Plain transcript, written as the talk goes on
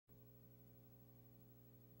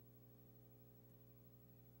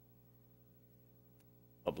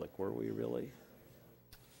public, were we really?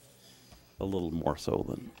 A little more so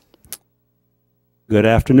than. Good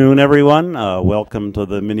afternoon, everyone. Welcome to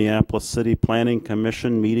the Minneapolis City Planning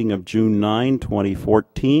Commission meeting of June 9,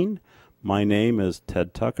 2014. My name is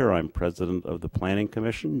Ted Tucker. I'm president of the Planning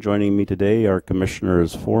Commission. Joining me today are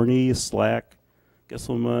Commissioners Forney, Slack,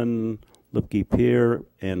 Gisselman, Lipke-Peer,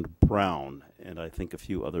 and Brown. And I think a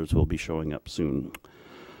few others will be showing up soon.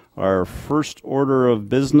 Our first order of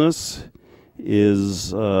business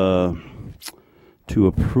is to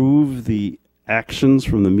approve the actions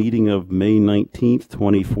from the meeting of May 19th,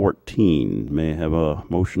 2014. May I have a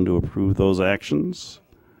motion to approve those actions?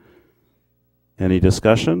 Any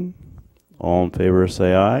discussion? All in favor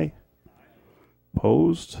say aye.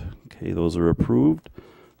 Opposed? Okay, those are approved.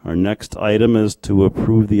 Our next item is to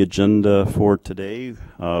approve the agenda for today.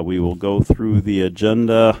 We will go through the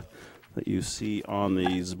agenda that you see on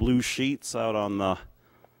these blue sheets out on the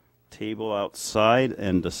table outside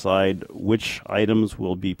and decide which items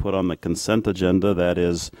will be put on the consent agenda, that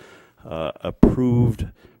is approved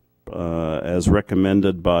as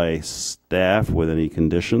recommended by staff with any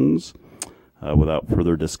conditions without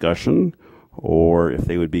further discussion, or if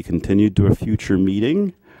they would be continued to a future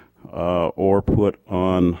meeting or put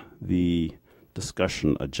on the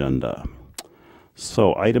discussion agenda.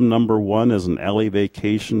 So item number 1 is an alley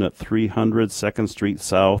vacation at 300 2nd Street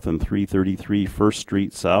South and 333 1st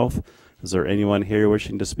Street South. Is there anyone here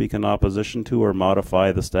wishing to speak in opposition to or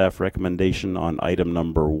modify the staff recommendation on item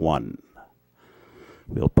number 1?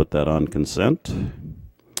 We'll put that on consent.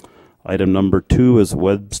 Item number 2 is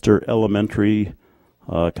Webster Elementary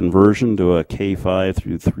conversion to a K5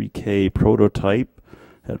 through 3K prototype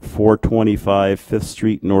at 425 5th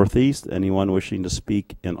Street Northeast. Anyone wishing to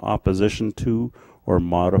speak in opposition to or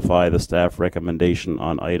modify the staff recommendation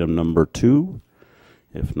on item number 2?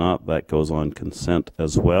 If not, that goes on consent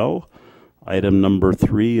as well. Item number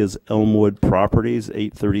 3 is Elmwood Properties,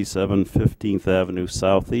 837 15th Avenue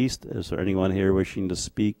Southeast. Is there anyone here wishing to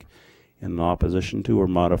speak in opposition to or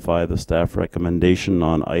modify the staff recommendation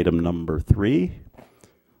on item number 3?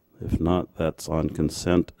 If not, that's on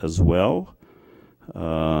consent as well.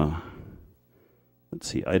 Let's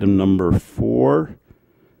see, item number 4,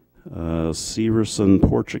 Severson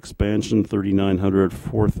Porch Expansion, 3900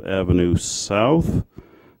 4th Avenue South.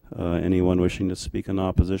 Anyone wishing to speak in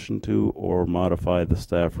opposition to or modify the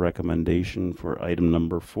staff recommendation for item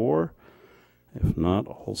number 4? If not,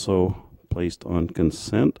 also placed on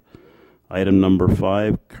consent. Item number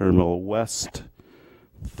 5, Carmel West,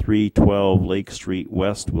 312 Lake Street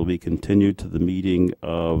West, will be continued to the meeting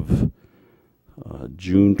of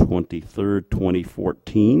June 23rd,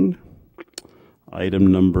 2014.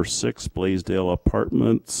 Item number 6, Blaisdell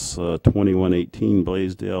Apartments, 2118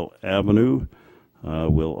 Blaisdell Avenue,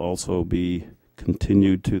 will also be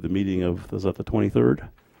continued to the meeting of, is that the 23rd?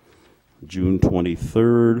 June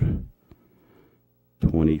 23rd,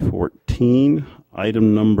 2014.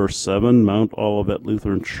 Item number 7, Mount Olivet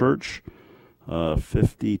Lutheran Church,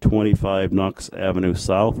 5025 Knox Avenue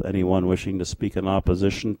South. Anyone wishing to speak in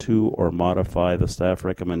opposition to or modify the staff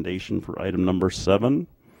recommendation for item number 7?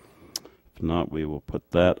 If not, we will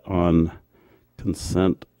put that on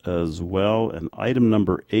consent as well. And item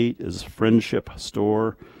number 8 is Friendship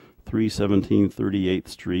Store, 317 38th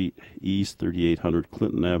Street East, 3800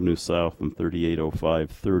 Clinton Avenue South, and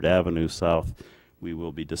 3805 3rd Avenue South. We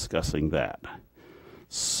will be discussing that.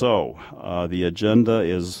 So the agenda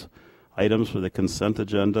is items for the consent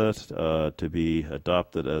agenda to be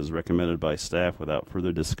adopted as recommended by staff without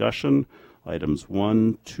further discussion. Items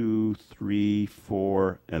 1, 2, 3,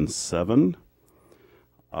 4, and 7.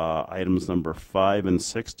 Items number 5 and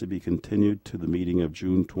 6 to be continued to the meeting of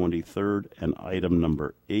June 23rd, and item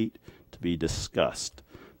number 8 to be discussed.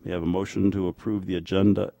 We have a motion to approve the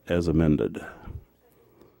agenda as amended.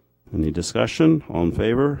 Any discussion? All in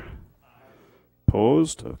favor?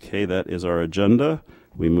 Opposed? Okay, that is our agenda.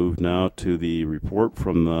 We move now to the report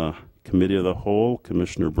from the Committee of the Whole.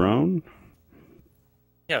 Commissioner Brown.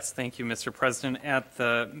 Yes, thank you, Mr. President. At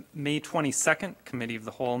the May 22nd Committee of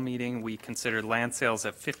the Whole meeting, we considered land sales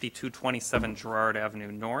at 5227 Girard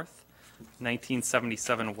Avenue North,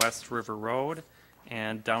 1977 West River Road,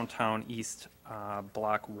 and Downtown East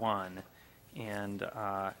Block 1. And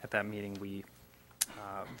at that meeting, we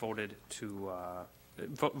voted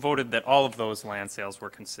that all of those land sales were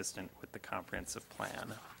consistent with the comprehensive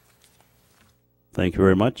plan. Thank you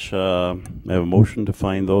very much. I have a motion to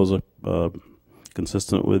find those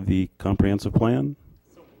consistent with the comprehensive plan.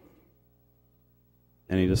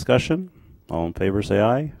 Any discussion? All in favor say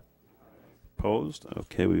aye. Opposed?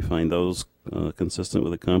 Okay, we find those consistent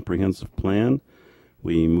with the comprehensive plan.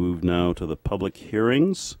 We move now to the public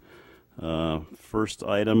hearings. First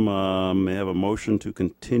item, may I have a motion to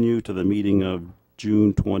continue to the meeting of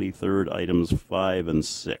June 23rd, items 5 and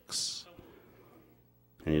 6.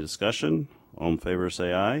 Any discussion? All in favor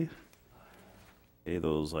say aye. Okay,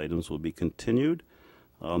 those items will be continued.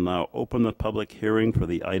 I'll now open the public hearing for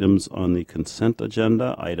the items on the consent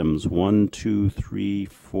agenda, items 1, 2, 3,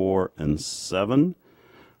 4, and 7.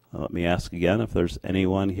 Let me ask again if there's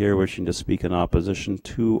anyone here wishing to speak in opposition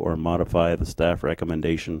to or modify the staff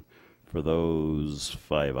recommendation for those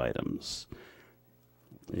 5 items.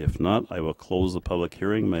 If not, I will close the public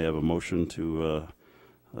hearing. May I have a motion to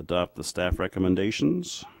adopt the staff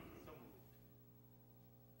recommendations?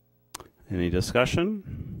 Any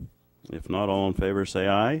discussion? If not, all in favor say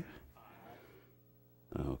aye.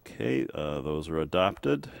 Okay, those are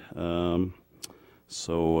adopted.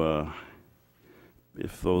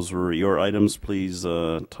 If those were your items, please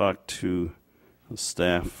talk to the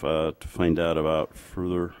staff to find out about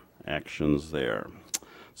further actions there.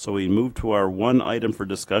 So we move to our one item for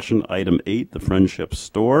discussion, item 8, the Friendship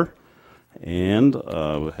Store. And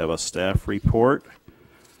we have a staff report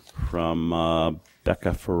from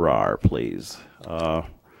Becca Farrar, please.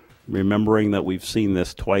 Remembering that we've seen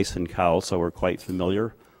this twice in Cal, so we're quite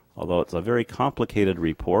familiar, although it's a very complicated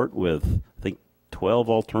report with, I think, 12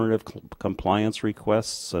 alternative compliance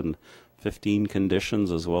requests and 15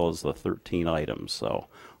 conditions, as well as the 13 items. So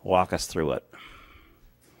walk us through it.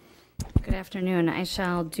 Good afternoon. I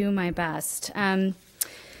shall do my best.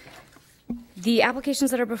 The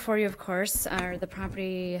applications that are before you, of course, are the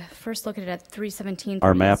property first located at 317.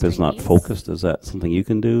 Our map is not focused. Is that something you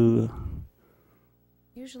can do?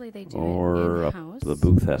 Usually they do or it in-house. The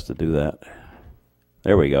booth has to do that.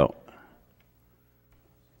 There we go.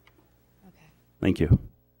 Okay. Thank you.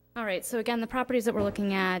 All right. So again, the properties that we're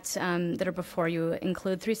looking at that are before you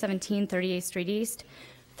include 317 38th Street East,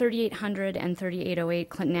 3800 and 3808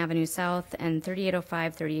 Clinton Avenue South, and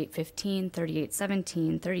 3805, 3815,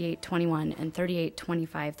 3817, 3821, and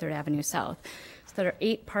 3825 3rd Avenue South. So there are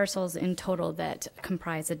 8 parcels in total that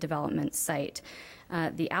comprise a development site.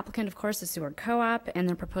 The applicant, of course, is Seward Co-op, and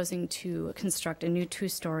they're proposing to construct a new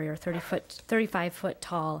 2-story or 35-foot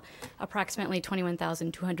tall, approximately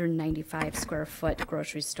 21,295 square foot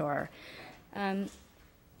grocery store.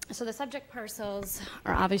 So the subject parcels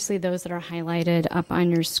are obviously those that are highlighted up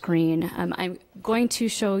on your screen. I'm going to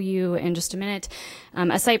show you in just a minute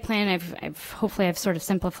a site plan. Hopefully I've sort of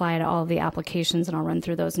simplified all of the applications, and I'll run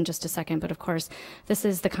through those in just a second. But of course, this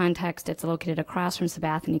is the context. It's located across from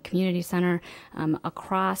Sabathani Community Center,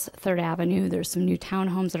 across 3rd Avenue. There's some new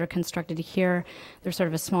townhomes that are constructed here. There's sort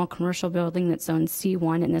of a small commercial building that's zoned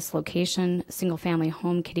C1 in this location, a single-family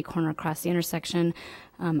home, kitty corner across the intersection,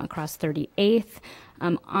 across 38th.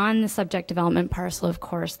 On the subject development parcel, of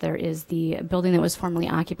course, there is the building that was formerly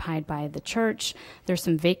occupied by the church. There's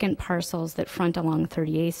some vacant parcels that front along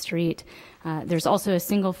 38th Street. There's also a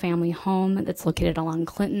single-family home that's located along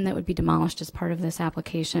Clinton that would be demolished as part of this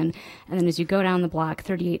application. And then as you go down the block,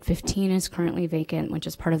 3815 is currently vacant, which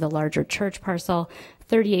is part of the larger church parcel.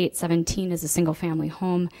 3817 is a single-family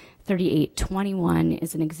home. 3821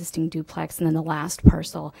 is an existing duplex, and then the last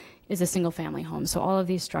parcel is a single-family home. So all of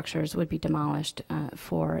these structures would be demolished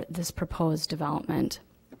for this proposed development.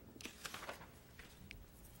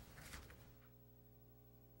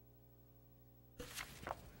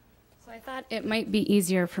 So I thought it might be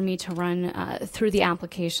easier for me to run through the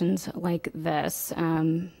applications like this.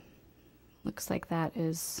 Looks like that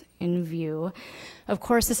is in view. Of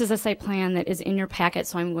course, this is a site plan that is in your packet,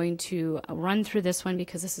 so I'm going to run through this one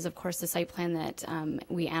because this is, of course, the site plan that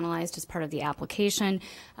we analyzed as part of the application.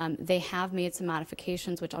 They have made some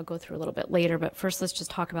modifications, which I'll go through a little bit later, but first let's just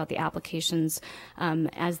talk about the applications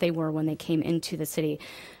as they were when they came into the city.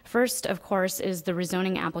 First, of course, is the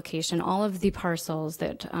rezoning application. All of the parcels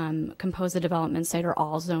that compose the development site are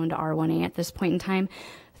all zoned R1A at this point in time.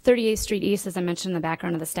 38th Street East, as I mentioned in the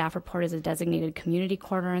background of the staff report, is a designated community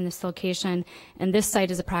corridor in this location. And this site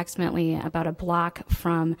is approximately about a block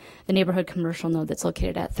from the neighborhood commercial node that's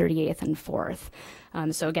located at 38th and 4th.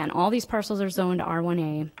 So again, all these parcels are zoned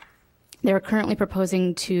R1A. They're currently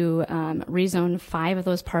proposing to rezone 5 of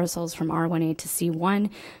those parcels from R1A to C1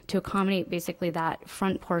 to accommodate basically that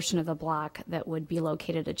front portion of the block that would be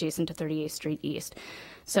located adjacent to 38th Street East.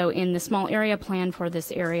 So in the small area plan for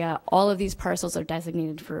this area, all of these parcels are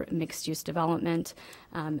designated for mixed-use development.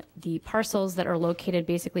 The parcels that are located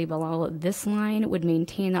basically below this line would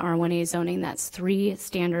maintain the R1A zoning. That's 3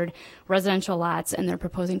 standard residential lots, and they're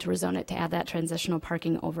proposing to rezone it to add that transitional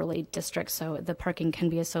parking overlay district, so the parking can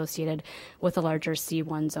be associated with a larger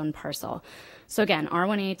C1 zone parcel. So again,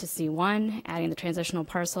 R1A to C1, adding the transitional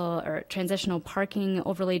parcel or transitional parking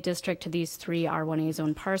overlay district to these 3 R1A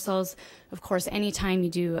zone parcels. Of course, anytime you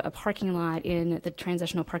do a parking lot in the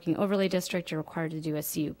transitional parking overlay district, you're required to do a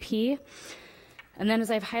CUP. And then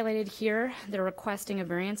as I've highlighted here, they're requesting a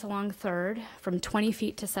variance along 3rd from 20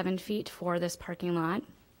 feet to 7 feet for this parking lot.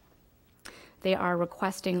 They are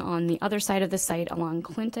requesting on the other side of the site along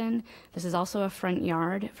Clinton. This is also a front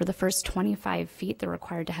yard. For the first 25 feet, they're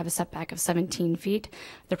required to have a setback of 17 feet.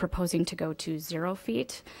 They're proposing to go to 0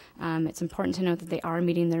 feet. It's important to note that they are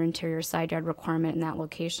meeting their interior side yard requirement in that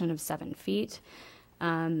location of 7 feet.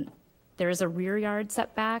 There is a rear yard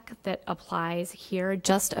setback that applies here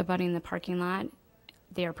just abutting the parking lot.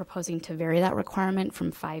 They are proposing to vary that requirement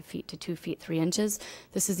from 5 feet to 2 feet 3 inches.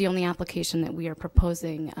 This is the only application that we are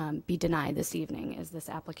proposing be denied this evening, is this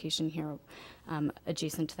application here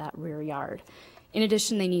adjacent to that rear yard. In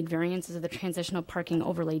addition, they need variances of the transitional parking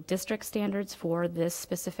overlay district standards for this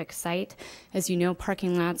specific site. As you know,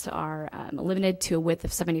 parking lots are limited to a width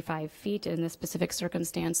of 75 feet. In this specific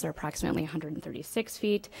circumstance, they're approximately 136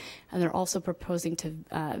 feet. And they're also proposing to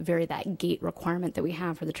vary that gate requirement that we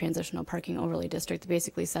have for the transitional parking overlay district. It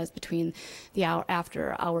basically says between the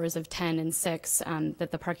after hours of 10 and 6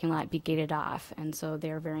 that the parking lot be gated off. And so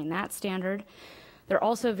they're varying that standard. They're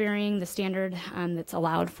also varying the standard that's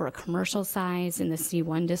allowed for a commercial size in the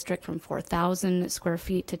C1 district from 4,000 square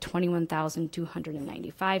feet to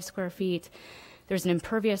 21,295 square feet. There's an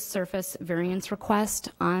impervious surface variance request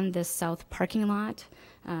on this south parking lot.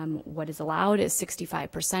 What is allowed is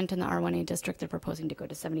 65% in the R1A district. They're proposing to go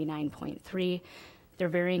to 79.3. They're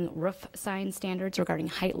varying roof sign standards regarding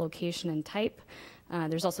height, location, and type.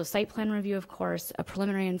 There's also site plan review, of course, a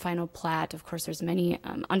preliminary and final plat. Of course, there's many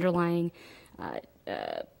underlying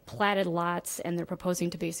platted lots, and they're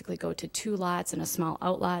proposing to basically go to 2 lots and a small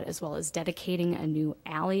outlot, as well as dedicating a new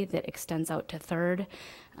alley that extends out to 3rd.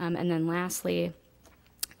 And then lastly,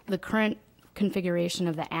 the current configuration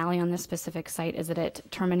of the alley on this specific site is that it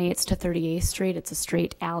terminates to 38th Street. It's a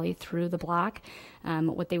straight alley through the block.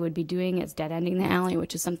 What they would be doing is dead-ending the alley,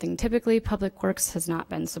 which is something typically Public Works has not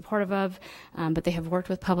been supportive of, but they have worked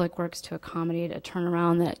with Public Works to accommodate a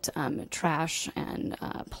turnaround that trash and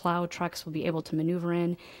plow trucks will be able to maneuver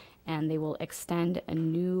in, and they will extend a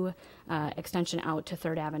new extension out to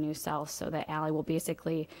 3rd Avenue South, so the alley will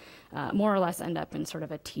basically more or less end up in sort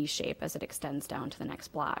of a T shape as it extends down to the next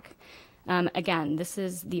block. Again, this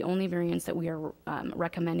is the only variance that we are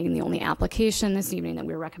recommending, the only application this evening that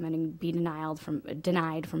we're recommending be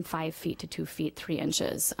denied from 5 feet to 2 feet 3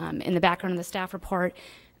 inches. In the background of the staff report,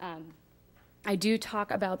 I do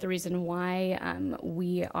talk about the reason why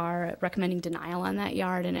we are recommending denial on that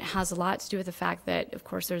yard, and it has a lot to do with the fact that, of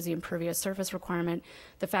course, there's the impervious surface requirement,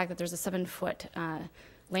 the fact that there's a 7-foot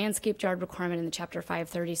landscape yard requirement in the Chapter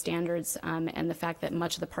 530 standards, and the fact that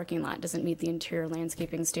much of the parking lot doesn't meet the interior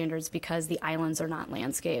landscaping standards because the islands are not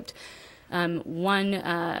landscaped.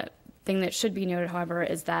 One thing that should be noted, however,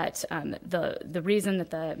 is that the reason that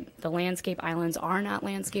the landscape islands are not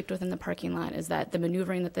landscaped within the parking lot is that the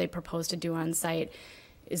maneuvering that they propose to do on site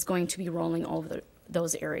is going to be rolling over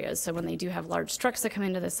those areas. So when they do have large trucks that come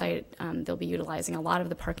into the site, they'll be utilizing a lot of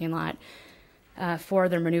the parking lot for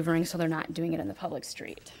their maneuvering, so they're not doing it in the public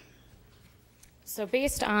street. So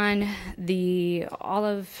based on all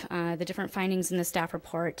of the different findings in the staff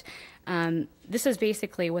report, this is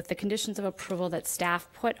basically with the conditions of approval that staff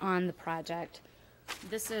put on the project.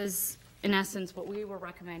 This is, in essence, what we were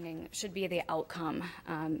recommending should be the outcome.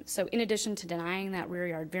 So in addition to denying that rear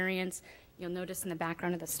yard variance, you'll notice in the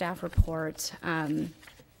background of the staff report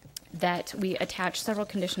that we attach several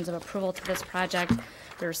conditions of approval to this project.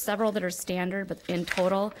 There are several that are standard, but in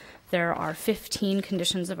total, there are 15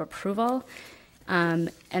 conditions of approval.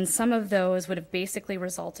 And some of those would have basically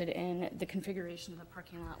resulted in the configuration of the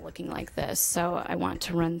parking lot looking like this. So I want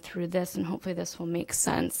to run through this, and hopefully this will make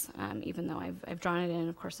sense, even though I've drawn it in.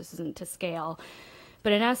 Of course, this isn't to scale.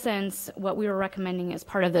 But in essence, what we were recommending as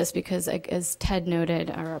part of this, because as Ted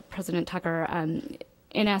noted, or President Tucker,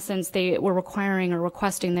 in essence, they were requiring or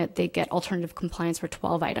requesting that they get alternative compliance for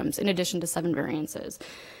 12 items in addition to 7 variances.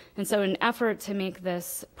 And so in an effort to make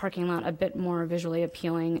this parking lot a bit more visually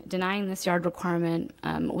appealing, denying this yard requirement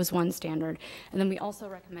was one standard. And then we also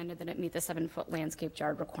recommended that it meet the 7-foot landscape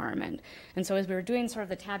yard requirement. And so as we were doing sort of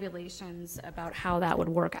the tabulations about how that would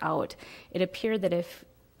work out, it appeared that if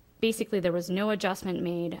Basically, there was no adjustment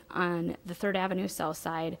made on the 3rd Avenue south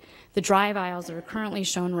side. The drive aisles that are currently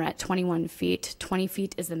shown were at 21 feet. 20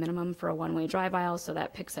 feet is the minimum for a one-way drive aisle, so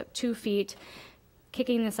that picks up 2 feet.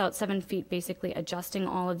 Kicking this out 7 feet, basically adjusting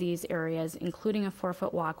all of these areas, including a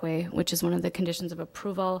 4-foot walkway, which is one of the conditions of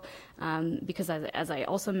approval, because as I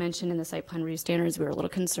also mentioned in the site plan review standards, we were a little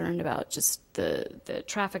concerned about just the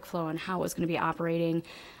traffic flow and how it was going to be operating.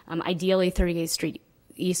 Ideally, 38th Street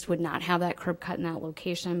East would not have that curb cut in that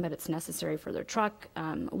location, but it's necessary for their truck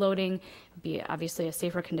loading, be obviously a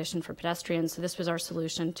safer condition for pedestrians. So this was our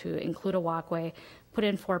solution, to include a walkway, put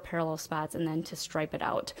in 4 parallel spots, and then to stripe it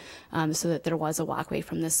out so that there was a walkway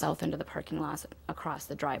from the south end of the parking lot across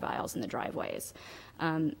the drive aisles and the driveways.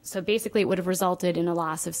 So basically it would have resulted in a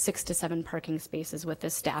loss of 6 to 7 parking spaces with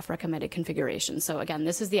this staff recommended configuration. So again,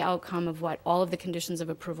 this is the outcome of what all of the conditions of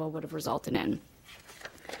approval would have resulted in.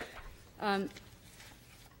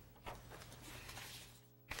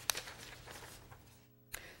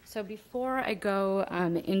 So before I go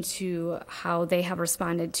into how they have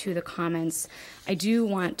responded to the comments, I do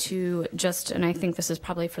want to just, and I think this is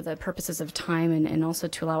probably for the purposes of time and also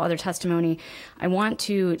to allow other testimony, I want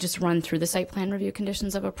to just run through the site plan review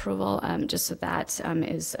conditions of approval, just so that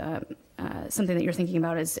is something that you're thinking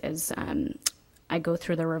about as I go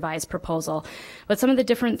through the revised proposal. But some of the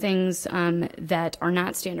different things that are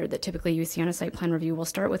not standard that typically you see on a site plan review, we'll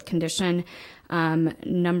start with condition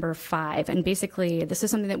number 5. And basically, this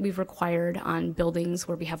is something that we've required on buildings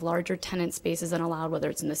where we have larger tenant spaces than allowed, whether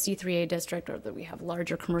it's in the C3A district or that we have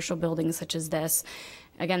larger commercial buildings such as this.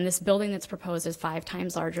 Again, this building that's proposed is 5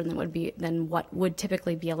 times larger than what would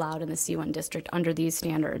typically be allowed in the C1 district under these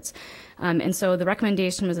standards. And so the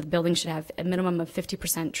recommendation was that the building should have a minimum of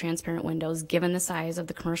 50% transparent windows given the size of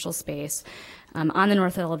the commercial space on the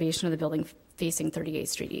north elevation of the building facing 38th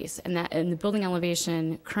Street East. And the building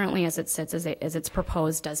elevation currently as it sits, as it's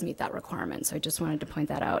proposed, does meet that requirement. So I just wanted to point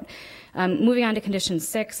that out. Moving on to condition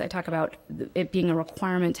 6, I talk about it being a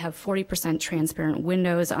requirement to have 40% transparent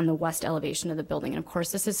windows on the west elevation of the building. And of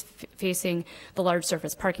course, this is facing the large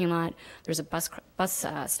surface parking lot. There's a bus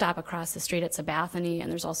stop across the street at Sabathany,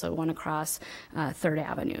 and there's also one across 3rd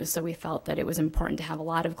Avenue. So we felt that it was important to have a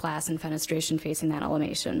lot of glass and fenestration facing that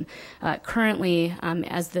elevation. Currently,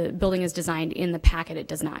 as the building is designed in the packet, it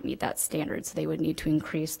does not meet that standard, so they would need to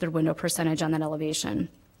increase their window percentage on that elevation.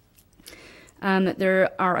 There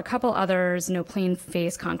are a couple others, no plain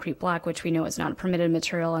face concrete block, which we know is not a permitted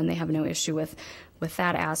material, and they have no issue with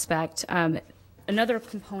that aspect. Another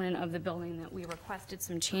component of the building that we requested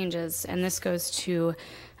some changes, and this goes to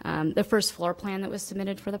the first floor plan that was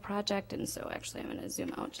submitted for the project. And so actually I'm going to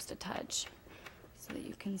zoom out just a touch so that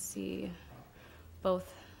you can see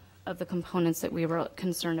both of the components that we were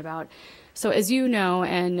concerned about. So as you know,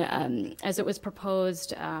 and as it was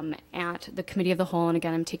proposed at the Committee of the Whole, and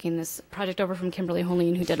again, I'm taking this project over from Kimberly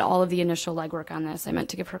Holeen, who did all of the initial legwork on this. I meant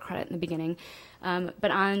to give her credit in the beginning.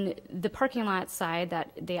 But on the parking lot side,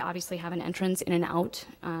 that they obviously have an entrance in and out,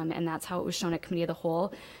 and that's how it was shown at Committee of the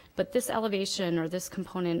Whole. But this elevation or this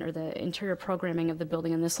component or the interior programming of the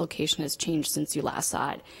building in this location has changed since you last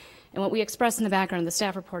saw it. And what we express in the background of the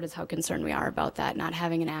staff report is how concerned we are about that, not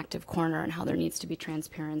having an active corner, and how there needs to be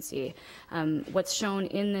transparency. What's shown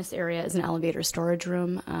in this area is an elevator storage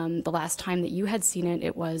room. The last time that you had seen it,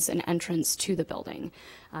 it was an entrance to the building.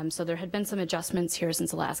 So there had been some adjustments here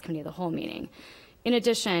since the last Committee of the Whole meeting. In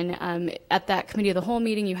addition, at that Committee of the Whole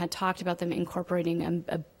meeting, you had talked about them incorporating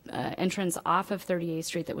a entrance off of 38th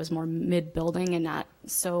Street that was more mid-building and not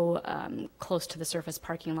so close to the surface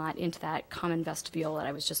parking lot into that common vestibule that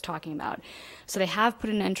I was just talking about. So they have put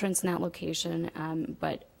an entrance in that location,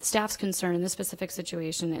 but staff's concern in this specific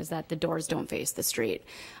situation is that the doors don't face the street.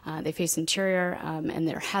 They face interior, and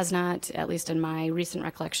there has not, at least in my recent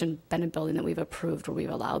recollection, been a building that we've approved where we've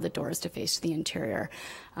allowed the doors to face the interior.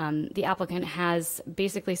 The applicant has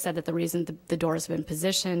basically said that the reason the doors have been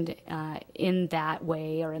positioned in that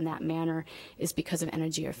way or in that manner is because of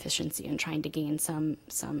energy efficiency and trying to gain some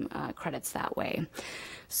credits that way.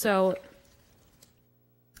 So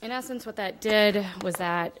in essence, what that did was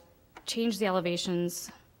that changed the elevations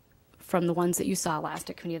from the ones that you saw last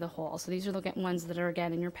at Committee of the Whole. So these are the ones that are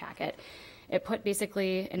again in your packet. It put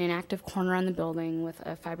basically an inactive corner on the building with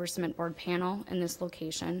a fiber cement board panel in this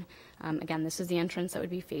location. Again, this is the entrance that would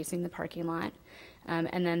be facing the parking lot.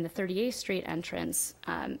 And then the 38th Street entrance,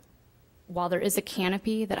 while there is a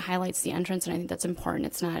canopy that highlights the entrance, and I think that's important,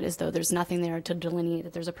 it's not as though there's nothing there to delineate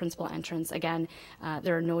that there's a principal entrance. Again,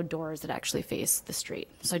 there are no doors that actually face the street.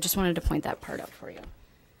 So I just wanted to point that part out for you.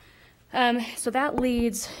 So that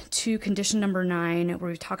leads to condition number 9,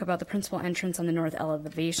 where we talk about the principal entrance on the north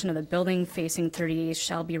elevation of the building facing 38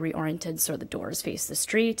 shall be reoriented so the doors face the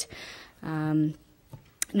street.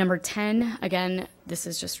 Number 10, again, this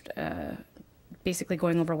is just basically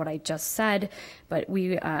going over what I just said, but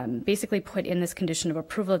we basically put in this condition of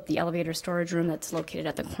approval that the elevator storage room that's located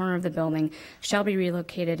at the corner of the building shall be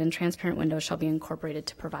relocated and transparent windows shall be incorporated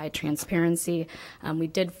to provide transparency. We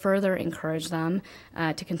did further encourage them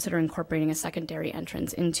to consider incorporating a secondary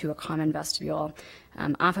entrance into a common vestibule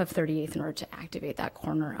off of 38th in order to activate that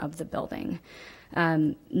corner of the building.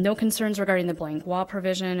 No concerns regarding the blank wall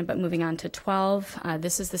provision, but moving on to 12,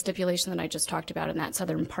 this is the stipulation that I just talked about in that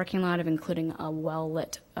southern parking lot of including a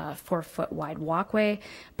well-lit 4-foot wide walkway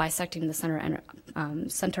bisecting the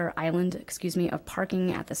center island, of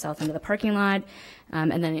parking at the south end of the parking lot,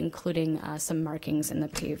 and then including some markings in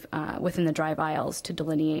the within the drive aisles to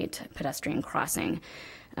delineate pedestrian crossing.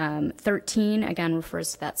 13, again,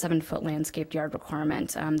 refers to that 7-foot landscaped yard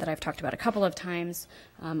requirement that I've talked about a couple of times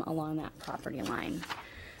along that property line.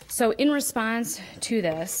 So in response to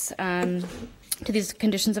this, to these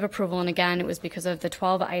conditions of approval, and again, it was because of the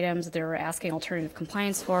 12 items they were asking alternative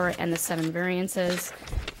compliance for and the 7 variances,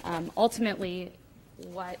 ultimately,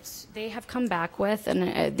 what they have come back with,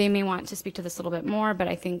 and they may want to speak to this a little bit more, but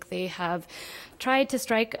I think they have tried to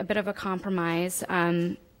strike a bit of a compromise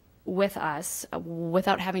with us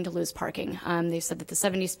without having to lose parking. They said that the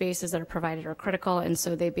 70 spaces that are provided are critical, and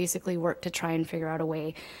so they basically worked to try and figure out a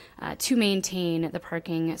way to maintain the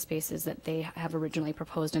parking spaces that they have originally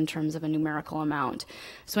proposed in terms of a numerical amount.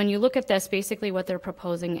 So when you look at this, basically what they're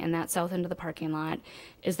proposing in that south end of the parking lot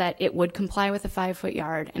is that it would comply with the 5-foot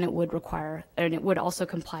yard, and it would also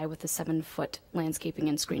comply with the 7-foot landscaping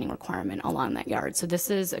and screening requirement along that yard. So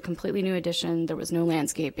this is a completely new addition. There was no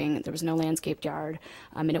landscaping, there was no landscaped yard,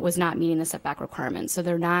 and it was not meeting the setback requirements. So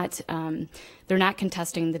they're not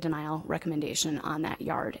contesting the denial recommendation on that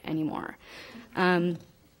yard anymore.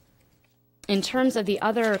 In terms of the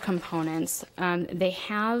other components,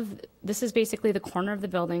 this is basically the corner of the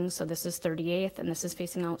building, so this is 38th, and this is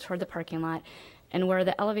facing out toward the parking lot, and where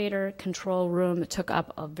the elevator control room took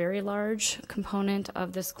up a very large component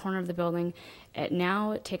of this corner of the building, it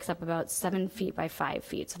now takes up about 7 feet by 5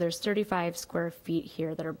 feet. So there's 35 square feet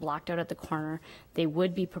here that are blocked out at the corner. They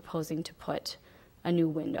would be proposing to put a new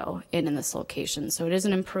window in this location. So it is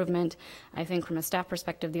an improvement. I think from a staff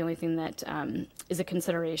perspective, the only thing that is a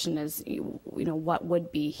consideration is, what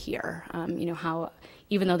would be here? How,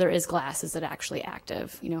 even though there is glass, is it actually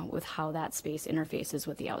active? With how that space interfaces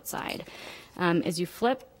with the outside. As you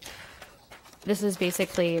flip, this is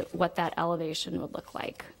basically what that elevation would look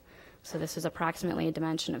like. So this is approximately a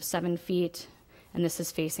dimension of 7 feet, and this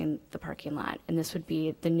is facing the parking lot. And this would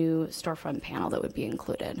be the new storefront panel that would be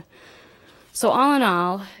included. So all in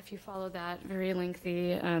all, if you follow that very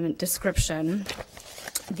lengthy description,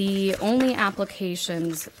 the only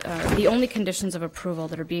conditions of approval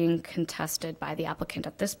that are being contested by the applicant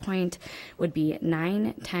at this point would be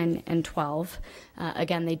 9, 10, and 12.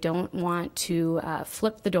 Again, they don't want to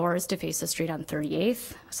flip the doors to face the street on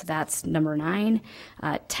 38th, so that's number 9.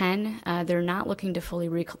 10, they're not looking to fully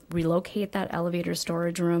relocate that elevator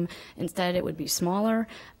storage room. Instead, it would be smaller,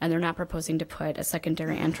 and they're not proposing to put a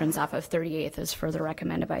secondary entrance off of 38th as further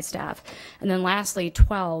recommended by staff. And then lastly,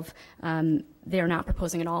 12, they are not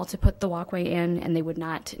proposing at all to put the walkway in, and they would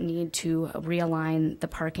not need to realign the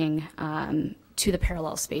parking to the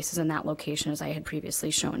parallel spaces in that location as I had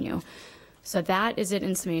previously shown you. So that is it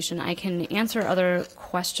in summation. I can answer other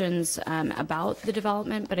questions about the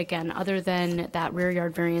development, but again, other than that rear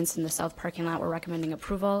yard variance in the south parking lot, we're recommending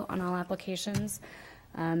approval on all applications,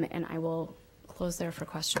 and I will close there for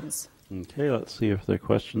questions. Okay, let's see if there are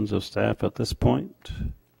questions of staff at this point.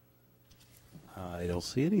 I don't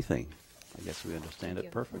see anything. I guess we understand it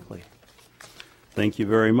perfectly. Thank you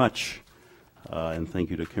very much. And thank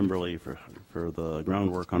you to Kimberly for the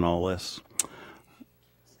groundwork on all this.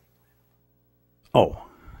 Oh,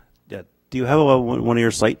 yeah. Do you have one of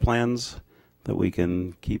your site plans that we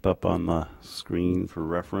can keep up on the screen for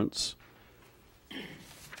reference?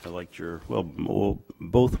 I liked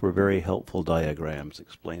both were very helpful diagrams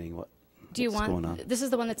explaining what's going on. This is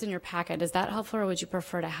the one that's in your packet. Is that helpful, or would you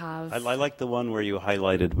prefer to have? I like the one where you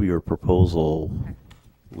highlighted your proposal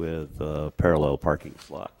with parallel parking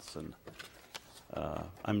slots, and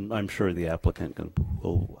I'm sure the applicant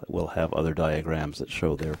will have other diagrams that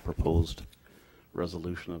show their proposed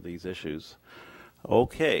resolution of these issues.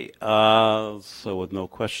 Okay, so with no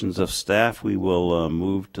questions of staff, we will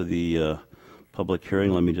move to the public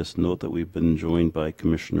hearing. Let me just note that we've been joined by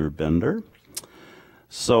Commissioner Bender.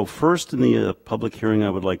 So first in the public hearing, I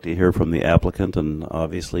would like to hear from the applicant, and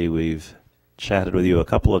obviously we've chatted with you a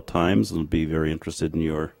couple of times and would be very interested in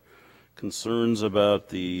your concerns about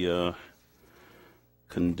the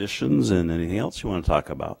conditions and anything else you want to talk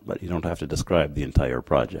about, but you don't have to describe the entire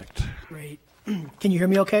project. Great. Can you hear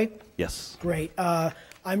me okay? Yes. Great.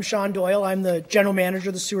 I'm Sean Doyle. I'm the general manager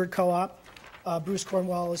of the Seward Co-op. Bruce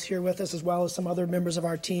Cornwall is here with us, as well as some other members of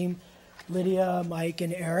our team, Lydia, Mike,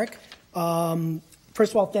 and Eric.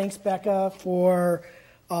 First of all, thanks, Becca, for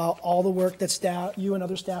all the work that you and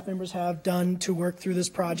other staff members have done to work through this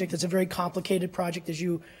project. It's a very complicated project, as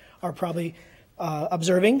you are probably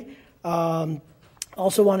observing.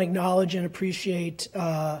 Also want to acknowledge and appreciate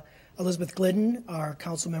Elizabeth Glidden, our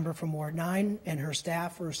council member from Ward 9, and her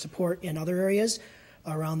staff for support in other areas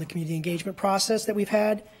around the community engagement process that we've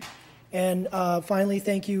had. And finally,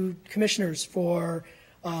 thank you, commissioners, for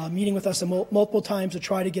meeting with us multiple times to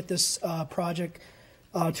try to get this project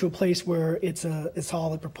to a place where it's a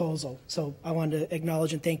solid proposal. So I wanted to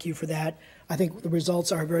acknowledge and thank you for that. I think the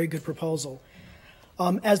results are a very good proposal.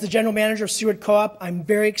 As the general manager of Seward Co-op, I'm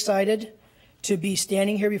very excited to be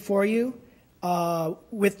standing here before you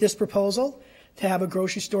with this proposal to have a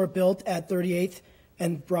grocery store built at 38th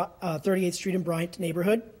and 38th Street and Bryant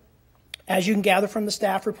neighborhood. As you can gather from the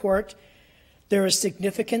staff report, there is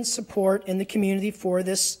significant support in the community for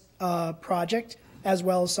this project, as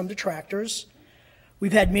well as some detractors.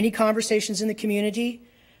 We've had many conversations in the community.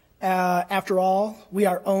 After all, we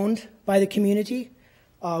are owned by the community.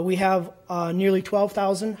 We have nearly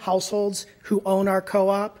 12,000 households who own our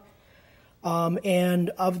co-op. And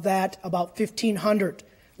of that, about 1,500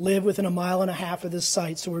 live within 1.5 miles of this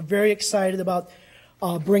site. So we're very excited about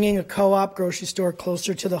bringing a co-op grocery store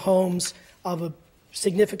closer to the homes of a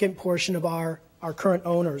significant portion of our current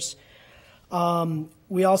owners.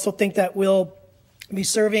 We also think that we'll be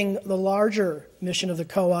serving the larger mission of the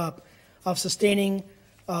co-op of sustaining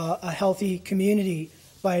a healthy community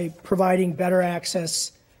by providing better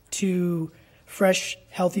access to fresh,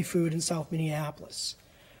 healthy food in South Minneapolis.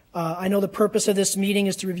 I know the purpose of this meeting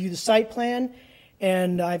is to review the site plan,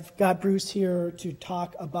 and I've got Bruce here to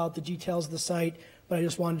talk about the details of the site, but I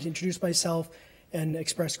just wanted to introduce myself and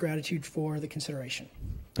express gratitude for the consideration.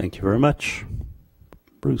 Thank you very much.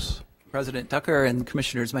 Bruce. President Tucker and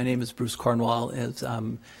Commissioners, my name is Bruce Cornwall, as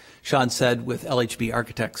Sean said, with LHB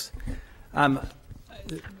Architects.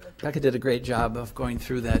 Becca did a great job of going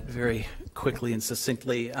through that very quickly and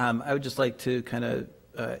succinctly. I would just like to kind of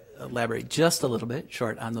elaborate just a little bit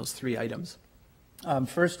short on those 3 items.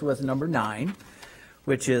 First with number 9,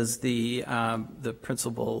 which is the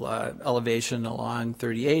principal elevation along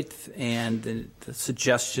 38th and the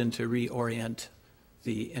suggestion to reorient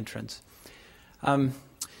the entrance.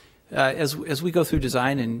 As we go through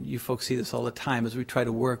design, and you folks see this all the time, as we try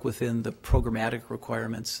to work within the programmatic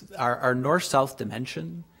requirements, our north-south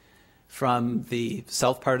dimension from the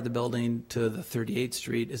south part of the building to the 38th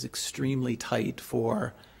Street is extremely tight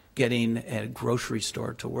for getting a grocery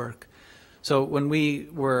store to work. So when we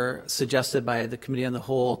were suggested by the Committee on the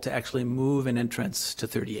Whole to actually move an entrance to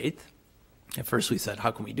 38th, at first we said,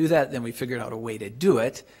 how can we do that? Then we figured out a way to do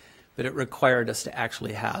it, but it required us to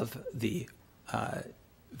actually have the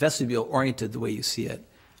vestibule oriented the way you see it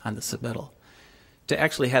on the submittal. To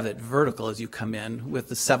actually have it vertical as you come in with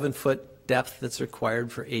the 7-foot depth that's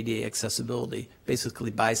required for ADA accessibility basically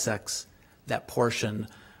bisects that portion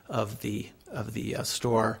of the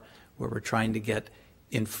store where we're trying to get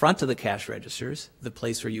in front of the cash registers, the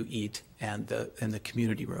place where you eat, and the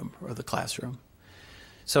community room or the classroom.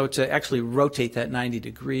 So to actually rotate that 90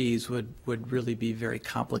 degrees would really be very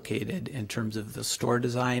complicated in terms of the store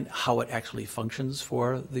design, how it actually functions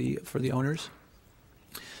for the owners.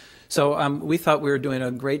 So we thought we were doing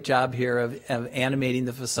a great job here of animating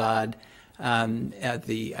the facade. I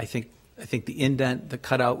think the indent, the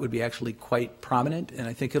cutout would be actually quite prominent, and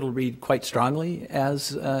I think it'll read quite strongly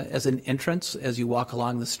as an entrance as you walk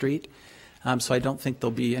along the street. So I don't think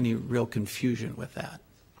there'll be any real confusion with that.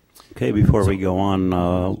 Okay, before we go on,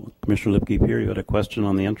 Commissioner Lipke here, you had a question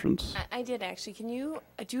on the entrance? I did actually. Do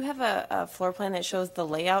you have a floor plan that shows the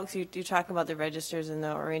layout? Because you talk about the registers and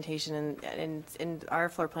the orientation, and our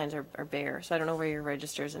floor plans are bare, so I don't know where your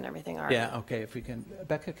registers and everything are. Yeah, okay, if we can.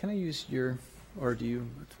 Becca, can I use your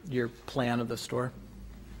plan of the store?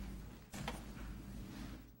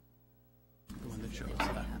 The one that shows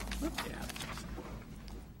that. Yeah.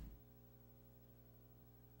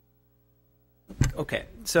 Okay,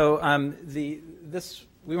 so we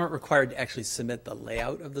weren't required to actually submit the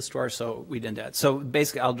layout of the store, so we didn't do it. So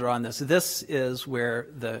basically, I'll draw on this. This is where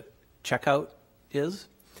the checkout is,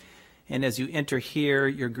 and as you enter here,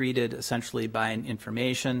 you're greeted essentially by an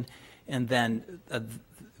information, and then a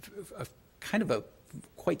kind of a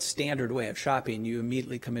quite standard way of shopping. You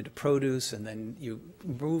immediately come into produce, and then you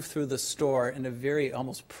move through the store in a very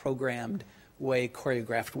almost programmed way,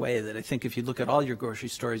 choreographed way that I think if you look at all your grocery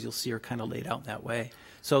stores, you'll see are kind of laid out in that way.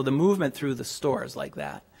 So the movement through the store is like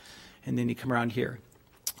that. And then you come around here.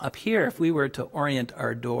 Up here, if we were to orient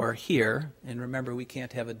our door here, and remember we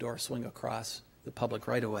can't have a door swing across the public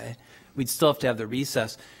right away, we'd still have to have the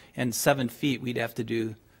recess, and 7 feet we'd have to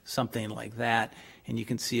do something like that. And you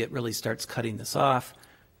can see it really starts cutting this off.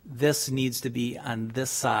 This needs to be on this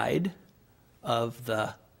side of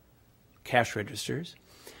the cash registers.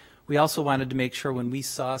 We also wanted to make sure when we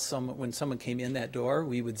saw when someone came in that door,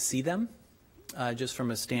 we would see them, just from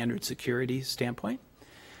a standard security standpoint.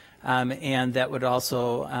 And that would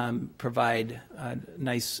also provide a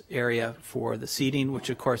nice area for the seating, which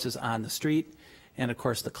of course is on the street, and of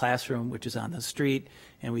course the classroom, which is on the street.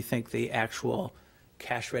 And we think the actual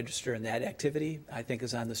cash register and that activity, I think,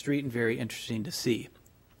 is on the street and very interesting to see.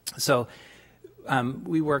 So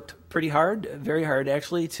we worked pretty hard, very hard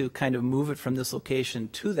actually, to kind of move it from this location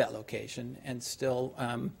to that location, and still,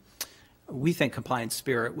 we think, compliant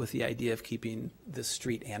spirit with the idea of keeping the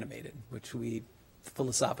street animated, which we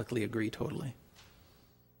philosophically agree totally.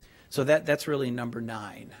 So that's really number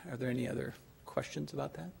 9. Are there any other questions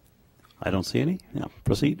about that? I don't see any. Yeah,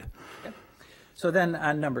 proceed. Okay. So then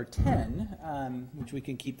on number 10, which we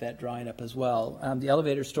can keep that drawing up as well, the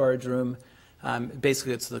elevator storage room,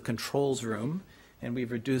 basically it's the controls room, and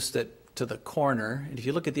we've reduced it to the corner. And if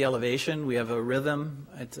you look at the elevation, we have a rhythm,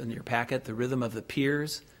 it's in your packet, the rhythm of the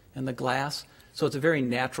piers and the glass. So it's a very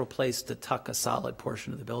natural place to tuck a solid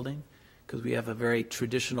portion of the building, because we have a very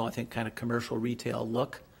traditional, I think, kind of commercial retail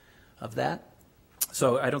look of that.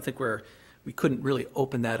 So I don't think we couldn't really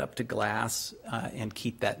open that up to glass and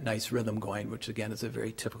keep that nice rhythm going, which again is a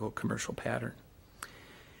very typical commercial pattern.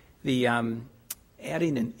 The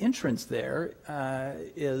adding an entrance there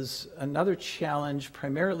is another challenge,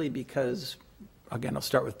 primarily because, again, I'll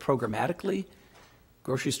start with programmatically.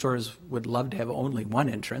 Grocery stores would love to have only one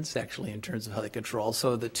entrance, actually, in terms of how they control.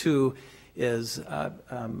 So the 2 is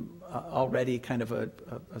already kind of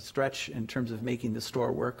a stretch in terms of making the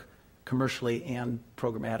store work commercially and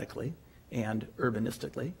programmatically and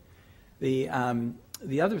urbanistically.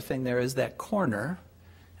 The other thing there is that corner,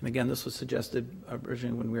 and again, this was suggested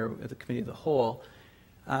originally when we were at the Committee of the Whole.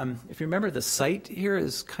 If you remember, the site here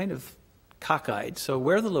is kind of cockeyed. So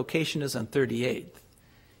where the location is on 38th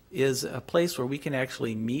is a place where we can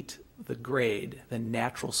actually meet the grade, the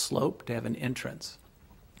natural slope, to have an entrance.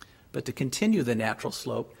 But to continue the natural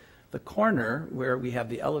slope, the corner where we have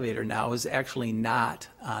the elevator now is actually not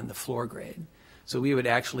on the floor grade. So we would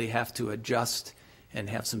actually have to adjust and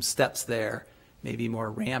have some steps there, maybe more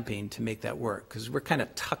ramping to make that work, because we're kind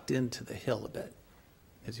of tucked into the hill a bit,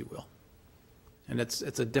 as you will. And it's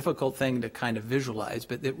a difficult thing to kind of visualize,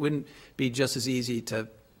 but it wouldn't be just as easy to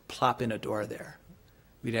plop in a door there.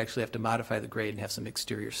 We'd actually have to modify the grade and have some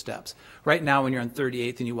exterior steps. Right now, when you're on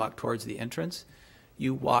 38th and you walk towards the entrance,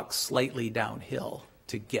 you walk slightly downhill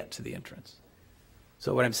to get to the entrance.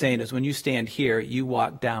 So what I'm saying is when you stand here, you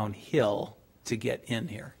walk downhill to get in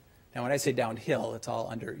here. Now, when I say downhill, it's all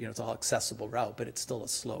under, it's all accessible route, but it's still a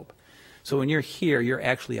slope. So when you're here, you're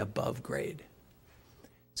actually above grade.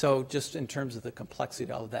 So just in terms of the complexity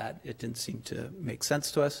of all of that, it didn't seem to make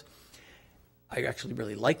sense to us. I actually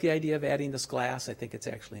really like the idea of adding this glass. I think it's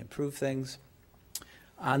actually improved things.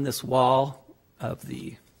 On this wall of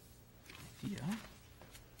the,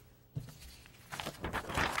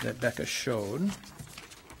 that Becca showed,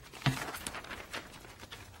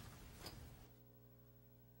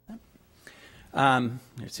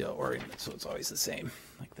 here's the ornament, so it's always the same,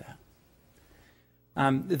 like that.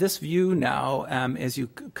 This view now, as you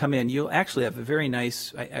come in, you'll actually have a very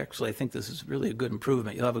nice, I think this is really a good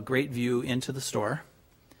improvement. You'll have a great view into the store.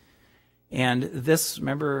 And this,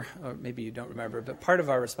 remember, or maybe you don't remember, but part of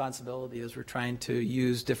our responsibility is we're trying to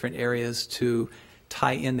use different areas to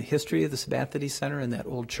tie in the history of the Sabathity Center and that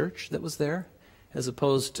old church that was there, as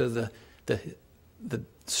opposed to the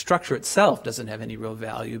structure itself doesn't have any real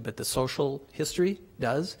value, but the social history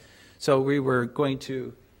does. So we were going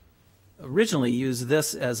to originally use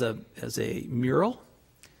this as a mural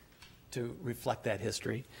to reflect that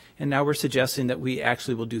history. And now we're suggesting that we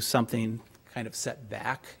actually will do something kind of set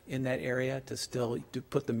back in that area to still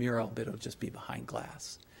put the mural, but it'll just be behind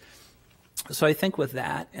glass. So I think with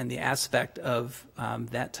that and the aspect of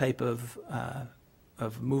that type of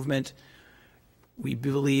movement, we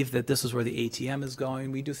believe that this is where the ATM is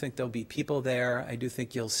going. We do think there'll be people there. I do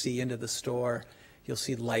think you'll see into the store. You'll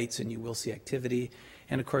see lights and you will see activity.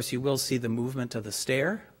 And of course, you will see the movement of the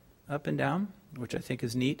stair up and down, which I think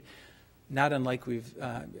is neat. not unlike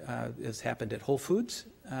has happened at Whole Foods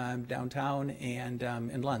downtown and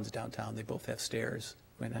in Lund's downtown. They both have stairs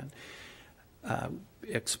going on,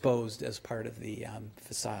 exposed as part of the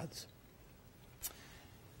facades.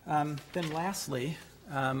 Then lastly,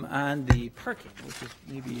 on the parking, which is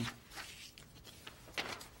maybe,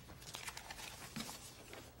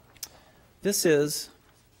 this is,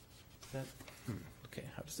 that, okay,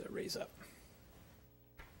 how does that raise up?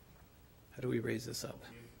 How do we raise this up?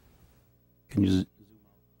 Can you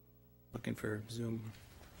Looking for zoom.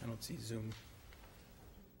 I don't see zoom.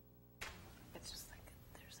 It's just like,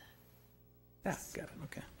 there's a. Yeah, got it,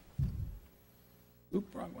 okay. Oop,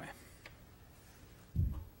 wrong way.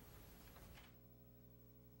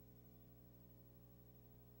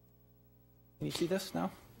 Can you see this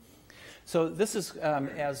now? So this is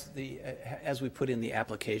as we put in the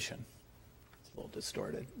application. It's a little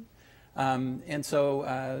distorted. And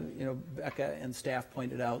so, Becca and staff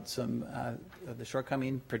pointed out some of the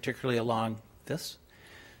shortcoming, particularly along this.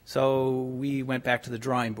 So we went back to the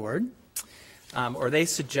drawing board, or they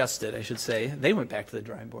suggested, I should say, they went back to the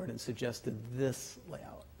drawing board and suggested this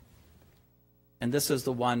layout. And this is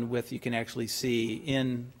the one with, you can actually see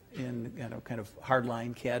in kind of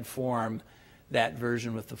hardline CAD form, that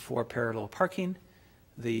version with the 4 parallel parking,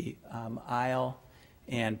 the aisle,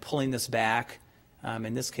 and pulling this back,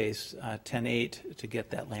 in this case, 10-8 to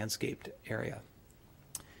get that landscaped area.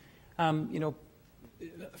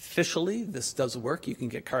 Officially, this does work. You can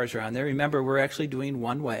get cars around there. Remember, we're actually doing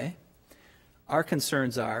one way. Our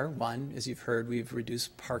concerns are, one, as you've heard, we've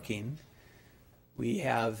reduced parking. We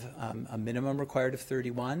have a minimum required of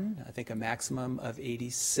 31, I think a maximum of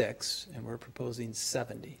 86, and we're proposing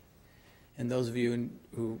 70. And those of you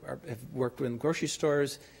who have worked in grocery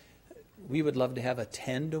stores, we would love to have a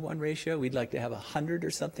 10-to-1 ratio. We'd like to have 100 or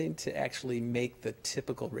something to actually make the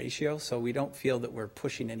typical ratio, so we don't feel that we're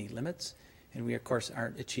pushing any limits. And we, of course,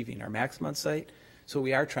 aren't achieving our maximum on site. So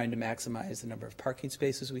we are trying to maximize the number of parking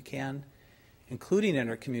spaces we can, including in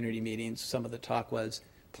our community meetings. Some of the talk was,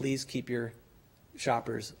 please keep your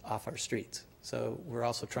shoppers off our streets. So we're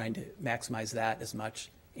also trying to maximize that as much,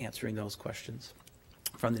 answering those questions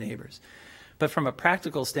from the neighbors. But from a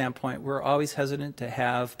practical standpoint, we're always hesitant to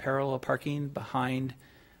have parallel parking behind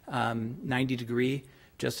 90 degree,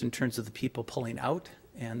 just in terms of the people pulling out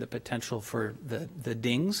and the potential for the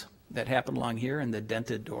dings that happen along here and the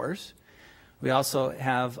dented doors. We also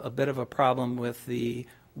have a bit of a problem with the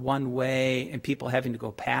one way and people having to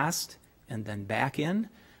go past and then back in.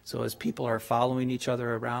 So as people are following each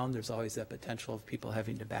other around, there's always that potential of people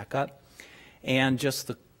having to back up. And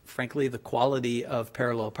just frankly, the quality of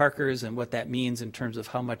parallel parkers and what that means in terms of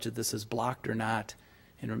how much of this is blocked or not.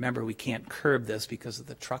 And remember, we can't curb this because of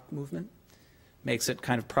the truck movement. Makes it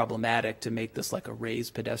kind of problematic to make this like a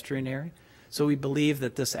raised pedestrian area. So we believe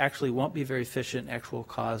that this actually won't be very efficient, actually will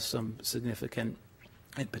cause some significant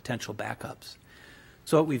and potential backups.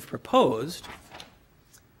 So what we've proposed,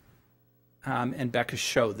 and Becca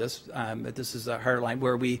showed this, but this is a hard line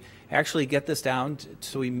where we actually get this down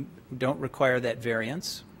so we don't require that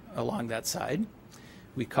variance along that side.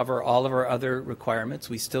 We cover all of our other requirements.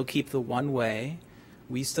 We still keep the one way.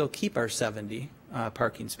 We still keep our 70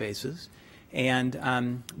 parking spaces.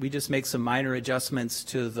 And we just make some minor adjustments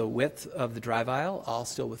to the width of the drive aisle, all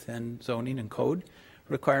still within zoning and code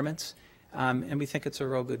requirements. And we think it's a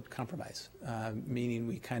real good compromise, meaning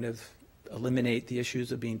we kind of eliminate the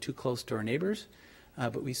issues of being too close to our neighbors,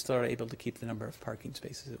 but we still are able to keep the number of parking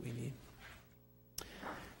spaces that we need.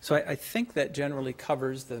 So I think that generally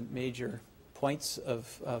covers the major points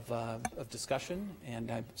of discussion, and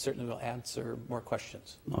I certainly will answer more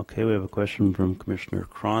questions. Okay, we have a question from Commissioner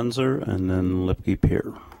Kronzer and then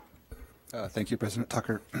Lipke-Peer. Thank you, President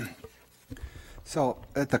Tucker. So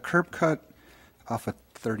at the curb cut off of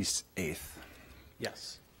 38th,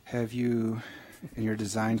 Yes. have you, in your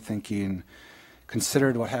design thinking,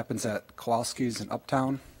 considered what happens at Kowalski's in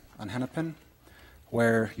Uptown on Hennepin,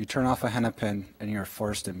 where you turn off a Hennepin and you're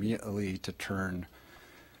forced immediately to turn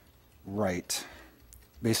right,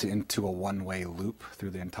 basically into a one-way loop through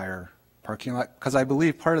the entire parking lot? Because I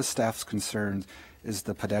believe part of staff's concern is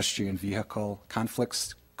the pedestrian vehicle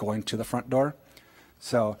conflicts going to the front door.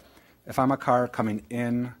 So if I'm a car coming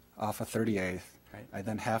in off of 38th, Right. I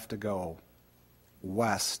then have to go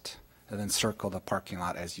west and then circle the parking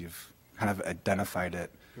lot as you've kind of identified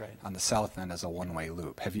it Right. on the south end as a one-way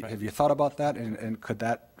loop. Have you Right. have you thought about that, and could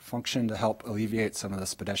that function to help alleviate some of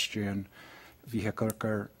this pedestrian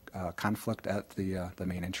vehicular conflict at the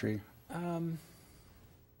main entry?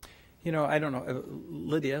 You know, I don't know,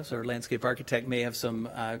 Lydia, our landscape architect, may have some,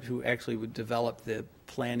 who actually would develop the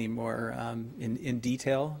planning more in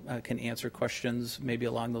detail, can answer questions maybe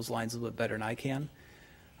along those lines a little bit better than I can.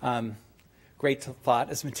 Great thought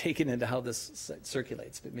has been taken into how this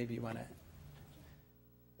circulates, but maybe you want to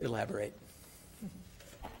elaborate.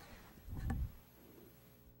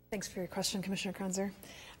 Thanks for your question, Commissioner Kronzer.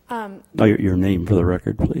 Your name for the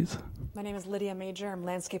record, please. My name is Lydia Major. I'm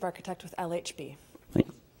landscape architect with LHB.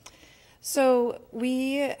 Thanks. So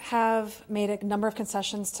we have made a number of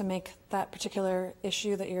concessions to make that particular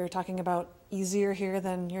issue that you're talking about easier here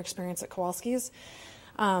than your experience at Kowalski's.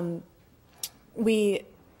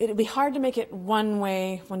 It'd be hard to make it one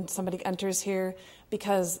way when somebody enters here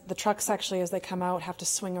because the trucks actually, as they come out, have to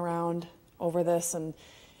swing around over this, and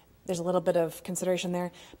there's a little bit of consideration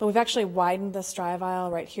there. But we've actually widened this drive aisle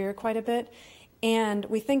right here quite a bit, and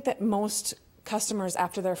we think that most customers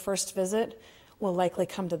after their first visit will likely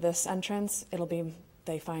come to this entrance. It'll be,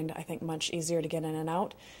 they find, I think, much easier to get in and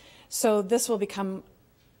out. So this will become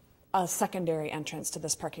a secondary entrance to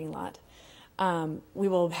this parking lot. We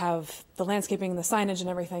will have the landscaping, the signage and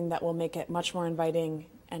everything that will make it much more inviting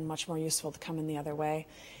and much more useful to come in the other way.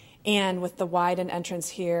 And with the widened entrance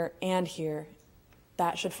here and here,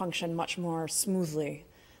 that should function much more smoothly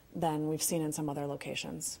than we've seen in some other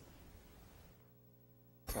locations.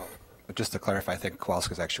 But just to clarify, I think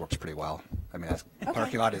Kowalski's actually works pretty well. I mean, the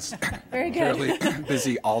parking lot is Very good. fairly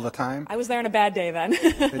busy all the time. I was there on a bad day then.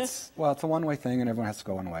 It's a one-way thing, and everyone has to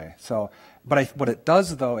go one way. So, but what it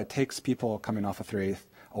does, though, it takes people coming off of 38th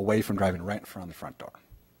away from driving right in front of the front door.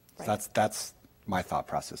 So Right. that's my thought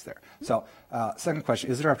process there. So, second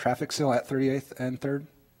question: is there a traffic seal at 38th and 3rd?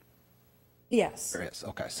 Yes. There is.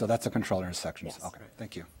 Okay, so that's a controlled intersection. Yes. Okay,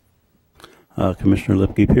 thank you. Commissioner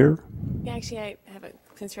Lipke-Peer? Yeah, actually, I have a,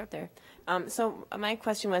 since you're up there. So my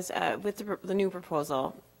question was, with the new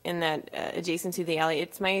proposal in that adjacent to the alley,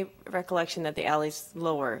 it's my recollection that the alley's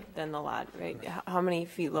lower than the lot, right? How many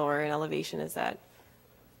feet lower in elevation is that?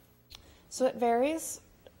 So it varies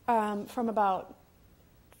from about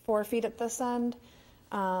 4 feet at this end,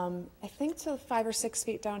 I think to 5 or 6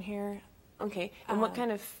 feet down here. Okay, and what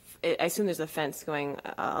kind of, I assume there's a fence going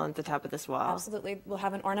on the top of this wall. Absolutely. We'll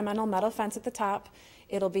have an ornamental metal fence at the top.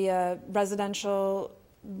 It'll be a residential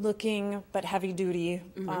looking but heavy duty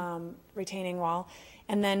retaining wall.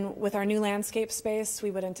 And then with our new landscape space, we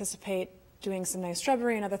would anticipate doing some nice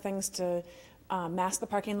shrubbery and other things to mask the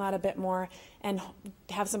parking lot a bit more and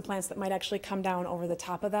have some plants that might actually come down over the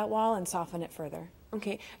top of that wall and soften it further.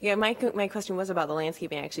 Okay. Yeah, my question was about the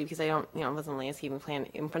landscaping actually, because I don't, it wasn't a landscaping plan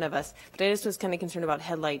in front of us, but I just was kind of concerned about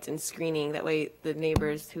headlights and screening. That way the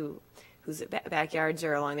neighbors whose backyards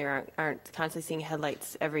are along there aren't constantly seeing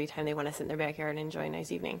headlights every time they want to sit in their backyard and enjoy a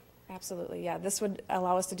nice evening. Absolutely, yeah. This would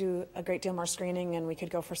allow us to do a great deal more screening, and we could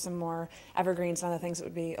go for some more evergreens and other things that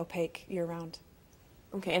would be opaque year-round.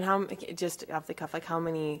 Okay, and just off the cuff, like how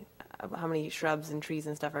many shrubs and trees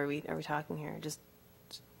and stuff are we talking here? Just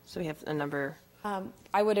so we have a number.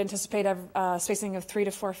 I would anticipate a spacing of 3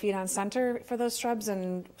 to 4 feet on center for those shrubs,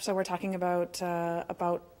 and so we're talking about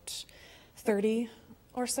 30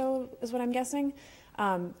 or so is what I'm guessing.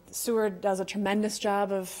 Seward does a tremendous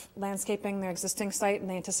job of landscaping their existing site, and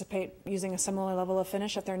they anticipate using a similar level of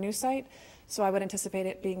finish at their new site, so I would anticipate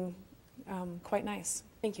it being quite nice.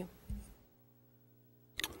 Thank you.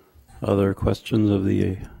 Other questions of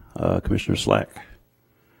the Commissioner Slack?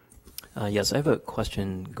 Yes, I have a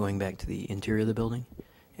question going back to the interior of the building,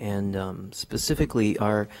 and specifically,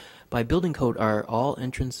 by building code, are all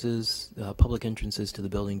entrances, public entrances to the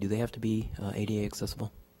building, do they have to be ADA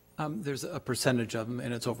accessible? There's a percentage of them,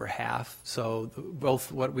 and it's over half. So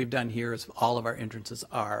both what we've done here is all of our entrances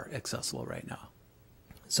are accessible right now.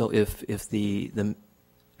 So if the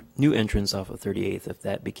new entrance off of 38th, if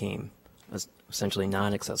that became essentially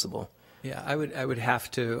non-accessible, yeah, I would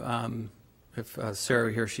have to. If Sarah were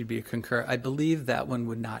here, she'd be a concur. I believe that one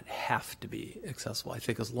would not have to be accessible. I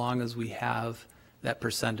think as long as we have that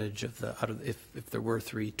percentage of if there were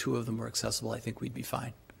 3, 2 of them were accessible, I think we'd be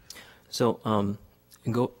fine. So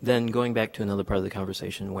going back to another part of the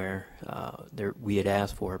conversation where we had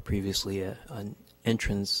asked for previously an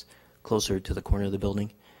entrance closer to the corner of the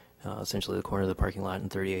building, essentially the corner of the parking lot in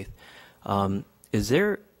 38th. Is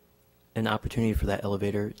there an opportunity for that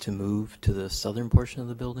elevator to move to the southern portion of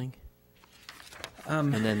the building?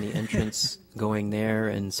 And then the entrance going there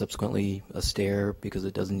and subsequently a stair because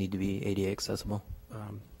it doesn't need to be ADA accessible?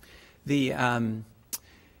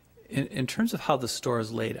 In terms of how the store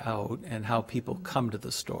is laid out and how people come to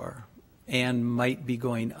the store and might be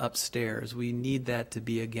going upstairs, we need that to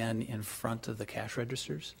be again in front of the cash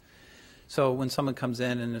registers. So when someone comes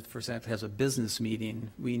in and, for example, has a business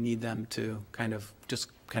meeting, we need them to kind of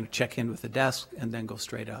check in with the desk and then go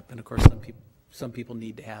straight up. And of course, some people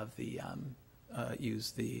need to have the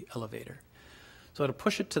use the elevator. So to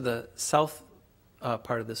push it to the south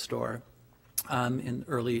part of the store, in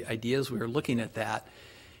early ideas, we were looking at that.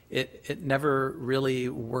 It never really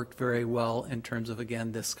worked very well in terms of,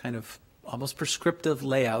 again, this kind of almost prescriptive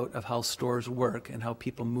layout of how stores work and how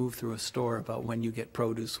people move through a store about when you get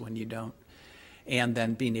produce, when you don't, and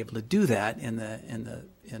then being able to do that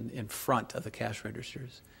in front of the cash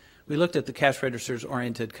registers. We looked at the cash registers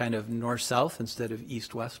oriented kind of north-south instead of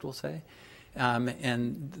east-west, we'll say,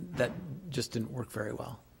 and that just didn't work very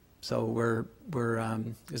well. So we're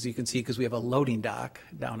as you can see, because we have a loading dock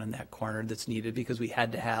down in that corner that's needed because we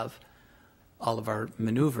had to have all of our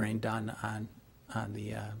maneuvering done on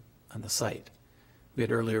the site. We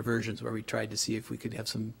had earlier versions where we tried to see if we could have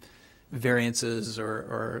some variances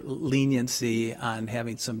or leniency on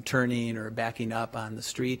having some turning or backing up on the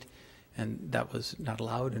street, and that was not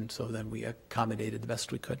allowed, and so then we accommodated the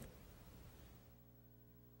best we could.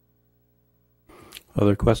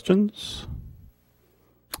 Other questions?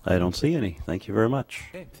 I don't see any. Thank you very much.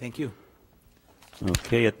 Okay, thank you.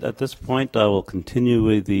 Okay, at this point, I will continue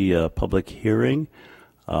with the public hearing.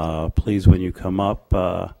 Please, when you come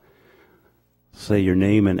up, say your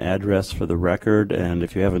name and address for the record, and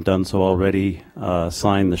if you haven't done so already,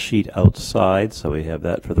 sign the sheet outside so we have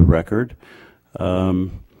that for the record.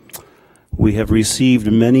 We have received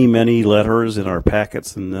many, many letters in our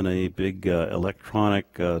packets and then a big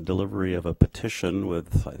electronic delivery of a petition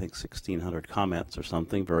with, I think, 1,600 comments or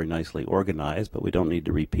something, very nicely organized, but we don't need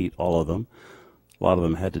to repeat all of them. A lot of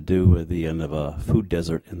them had to do with the end of a food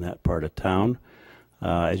desert in that part of town.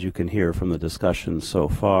 As you can hear from the discussion so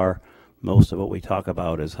far, most of what we talk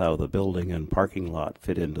about is how the building and parking lot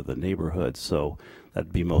fit into the neighborhood, so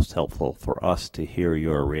that'd be most helpful for us to hear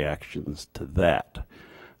your reactions to that.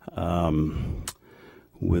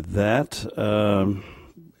 With that,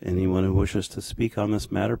 anyone who wishes to speak on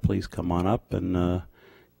this matter, please come on up and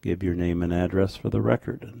give your name and address for the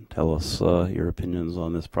record and tell us your opinions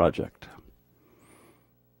on this project.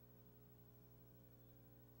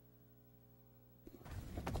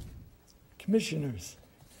 Commissioners,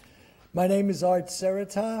 my name is Art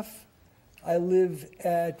Seratoff. I live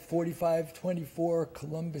at 4524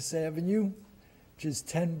 Columbus Avenue, which is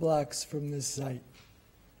 10 blocks from this site.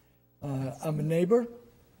 I'm a neighbor.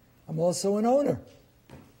 I'm also an owner.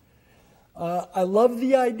 I love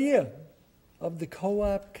the idea of the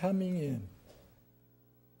co-op coming in.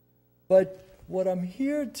 But what I'm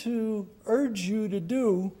here to urge you to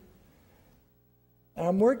do, and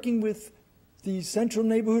I'm working with the Central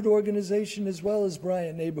Neighborhood Organization as well as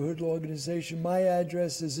Bryant Neighborhood Organization. My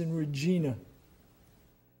address is in Regina.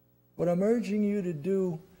 What I'm urging you to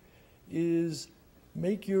do is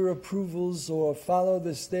make your approvals or follow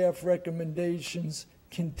the staff recommendations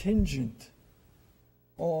contingent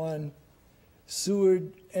on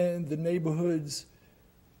Seward and the neighborhoods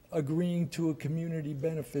agreeing to a community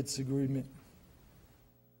benefits agreement.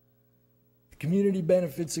 The community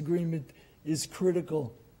benefits agreement is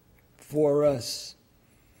critical for us.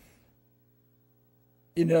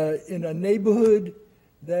 In a neighborhood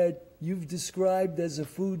that you've described as a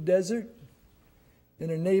food desert, in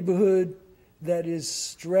a neighborhood that is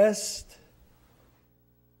stressed,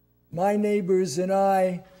 my neighbors and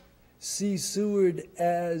I see Seward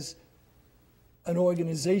as an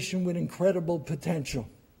organization with incredible potential.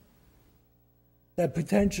 That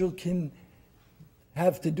potential can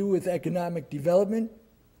have to do with economic development.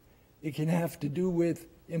 It can have to do with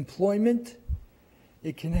employment.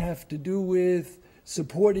 It can have to do with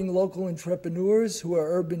supporting local entrepreneurs who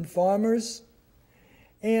are urban farmers.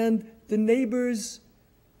 And the neighbors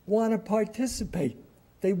want to participate.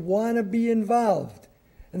 They want to be involved.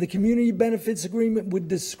 And the community benefits agreement would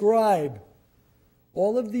describe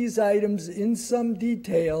all of these items in some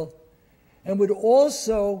detail and would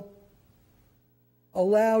also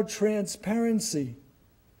allow transparency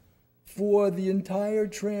for the entire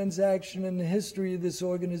transaction and the history of this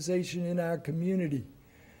organization in our community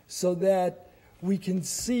so that we can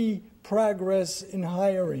see progress in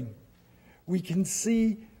hiring. We can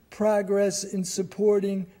see progress in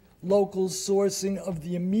supporting local sourcing of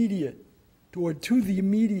the immediate or to the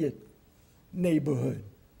immediate neighborhood.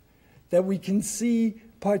 That we can see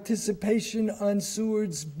participation on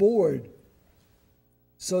Seward's board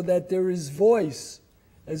so that there is voice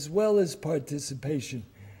as well as participation.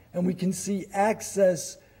 And we can see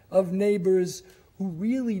access of neighbors who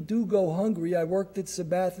really do go hungry. I worked at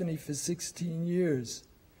Sabathani for 16 years.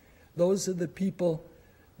 Those are the people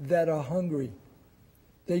that are hungry.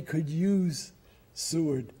 They could use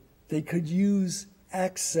Seward. they could use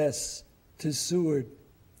access to Seward.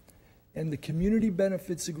 And the community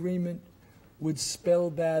benefits agreement would spell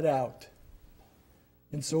that out.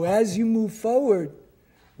 And so as you move forward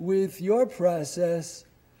with your process,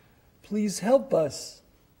 please help us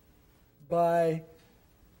by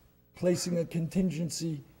placing a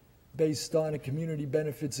contingency based on a community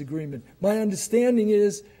benefits agreement. My understanding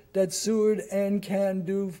is that Seward and Can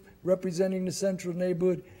Do, representing the central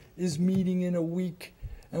neighborhood, is meeting in a week,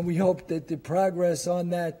 and we hope that the progress on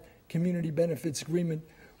that community benefits agreement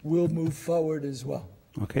will move forward as well.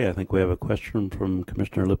 Okay, I think we have a question from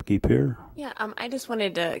Commissioner Lipke-Peer. Yeah, I just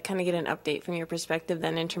wanted to kind of get an update from your perspective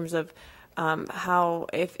then in terms of how,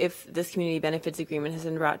 if this community benefits agreement has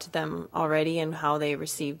been brought to them already and how they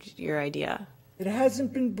received your idea. It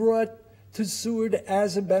hasn't been brought to Seward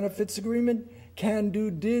as a benefits agreement. Can Do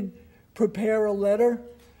did prepare a letter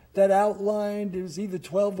that outlined, it was either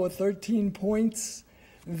 12 or 13 points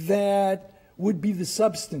that would be the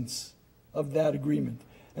substance of that agreement.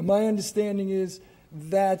 And my understanding is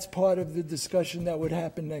that's part of the discussion that would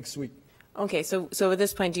happen next week. Okay, so at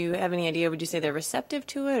this point, do you have any idea? Would you say they're receptive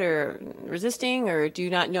to it or resisting, or do you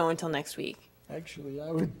not know until next week? Actually,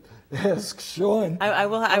 I would ask Sean. I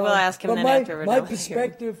will ask him but then my, after we're my done with the hearing.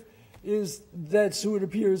 perspective is that Seward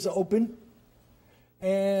appears open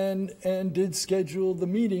and did schedule the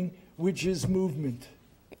meeting, which is movement.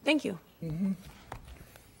 Thank you.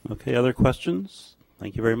 Okay, other questions?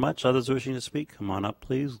 Thank you very much. Others wishing to speak, come on up,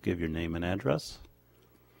 please. Give your name and address.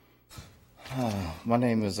 My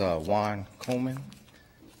name is Juan Coleman.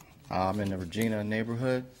 I'm in the Regina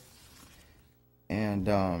neighborhood. And,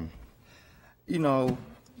 you know,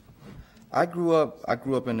 I grew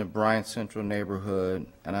up in the Bryant Central neighborhood,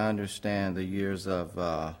 and I understand the years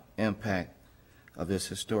of impact of this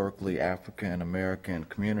historically African-American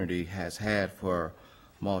community has had for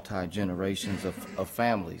multi-generations of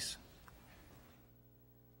families.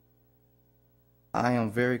 I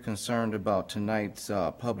am very concerned about tonight's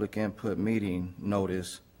public input meeting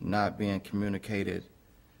notice not being communicated,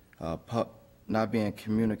 and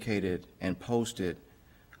posted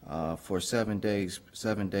for 7 days,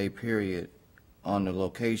 7-day period on the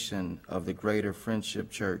location of the Greater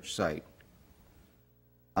Friendship Church site.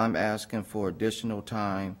 I'm asking for additional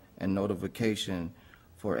time and notification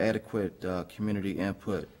for adequate community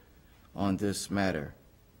input on this matter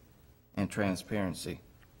and transparency.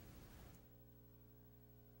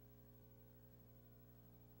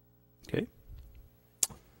 Okay.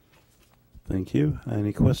 Thank you.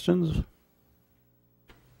 Any questions?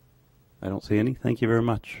 I don't see any. Thank you very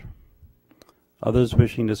much. Others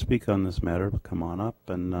wishing to speak on this matter, come on up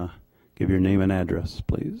and give your name and address,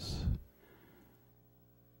 please.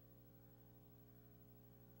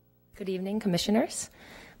 Good evening, Commissioners.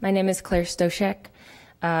 My name is Claire Stoshek,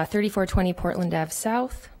 3420 Portland Ave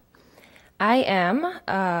South. I am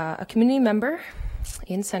a community member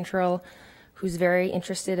in Central who's very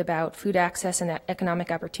interested about food access and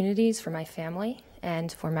economic opportunities for my family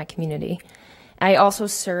and for my community. I also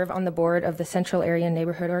serve on the board of the Central Area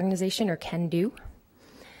Neighborhood Organization, or Can Do.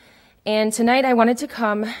 And tonight I wanted to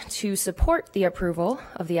come to support the approval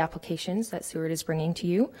of the applications that Seward is bringing to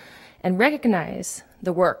you and recognize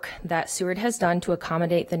the work that Seward has done to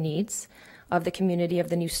accommodate the needs of the community of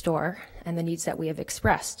the new store and the needs that we have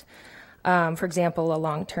expressed. For example, a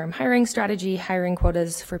long-term hiring strategy, hiring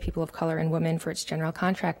quotas for people of color and women for its general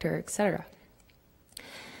contractor, etc.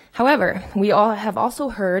 However, we all have also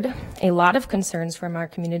heard a lot of concerns from our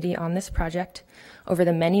community on this project over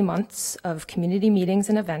the many months of community meetings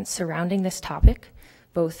and events surrounding this topic,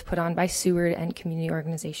 both put on by Seward and community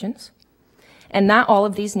organizations. And not all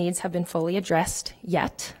of these needs have been fully addressed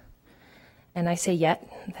yet. And I say yet,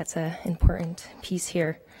 that's an important piece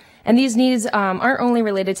here. And these needs aren't only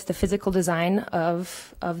related to the physical design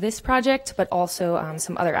of this project, but also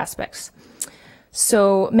some other aspects.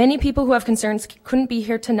 So many people who have concerns couldn't be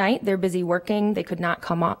here tonight. They're busy working. They could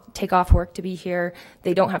not take off work to be here.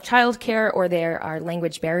 They don't have childcare, or there are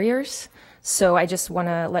language barriers. So I just want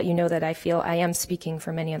to let you know that I feel I am speaking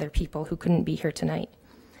for many other people who couldn't be here tonight.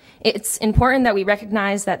 It's important that we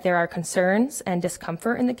recognize that there are concerns and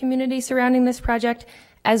discomfort in the community surrounding this project,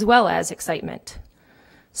 as well as excitement.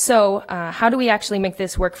 So how do we actually make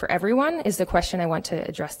this work for everyone is the question I want to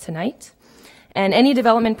address tonight. And any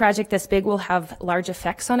development project this big will have large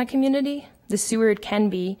effects on a community. The Seward can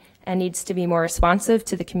be and needs to be more responsive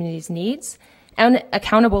to the community's needs and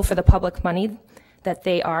accountable for the public money that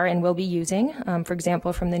they are and will be using, for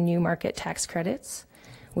example, from the new market tax credits,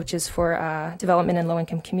 which is for development in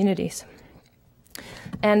low-income communities.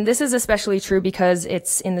 And this is especially true because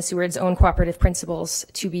it's in the Seward's own cooperative principles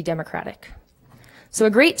to be democratic. So a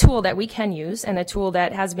great tool that we can use, and a tool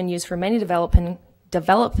that has been used for many development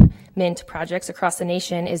projects across the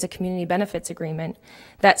nation, is a community benefits agreement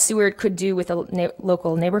that Seward could do with the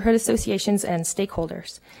local neighborhood associations and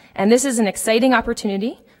stakeholders. And this is an exciting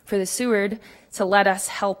opportunity for the Seward to let us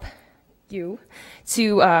help you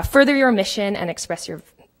to further your mission and express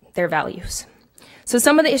their values. So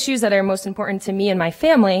some of the issues that are most important to me and my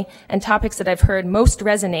family, and topics that I've heard most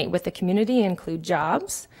resonate with the community, include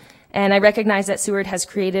jobs. And I recognize that Seward has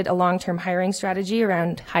created a long-term hiring strategy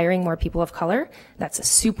around hiring more people of color. That's a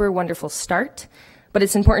super wonderful start, but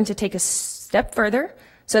it's important to take a step further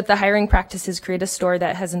so that the hiring practices create a store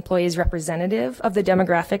that has employees representative of the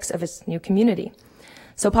demographics of its new community.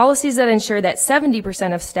 So policies that ensure that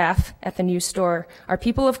 70% of staff at the new store are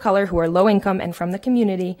people of color who are low income and from the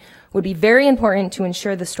community would be very important to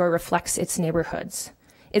ensure the store reflects its neighborhoods.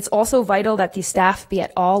 It's also vital that these staff be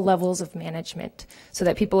at all levels of management, so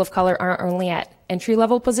that people of color aren't only at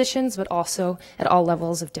entry-level positions, but also at all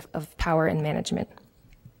levels of power and management.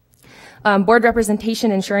 Board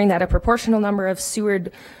representation, ensuring that a proportional number of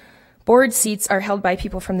Seward board seats are held by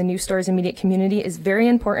people from the new store's immediate community, is very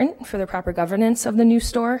important for the proper governance of the new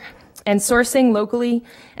store. And sourcing locally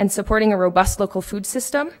and supporting a robust local food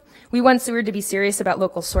system. We want Seward to be serious about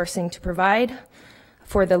local sourcing to provide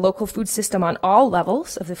for the local food system on all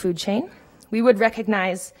levels of the food chain. We want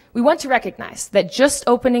to recognize that just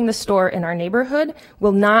opening the store in our neighborhood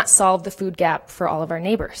will not solve the food gap for all of our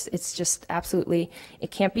neighbors. It's just absolutely,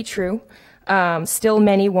 it can't be true. Still,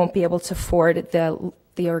 many won't be able to afford the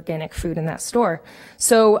organic food in that store.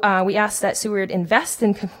 So we ask that Seward invest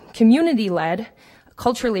in community-led,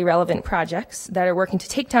 culturally relevant projects that are working to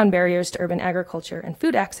take down barriers to urban agriculture and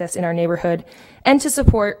food access in our neighborhood, and to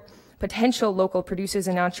support potential local producers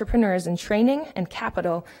and entrepreneurs in training and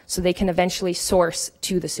capital so they can eventually source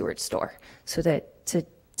to the Seward store, so that to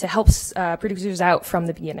help producers out from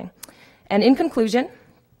the beginning. And in conclusion,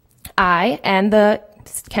 I and the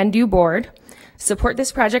Can Do board support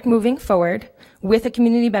this project moving forward with a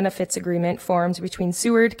community benefits agreement formed between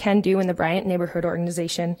Seward, Can Do, and the Bryant Neighborhood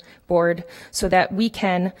Organization board, so that we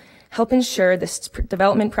can help ensure this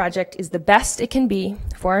development project is the best it can be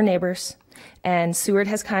for our neighbors. And Seward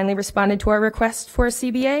has kindly responded to our request for a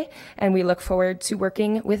CBA, and we look forward to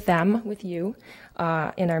working with them, with you,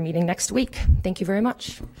 in our meeting next week. Thank you very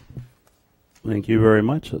much. Thank you very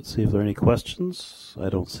much. Let's see if there are any questions. I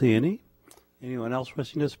don't see any. Anyone else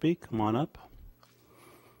wishing to speak? Come on up.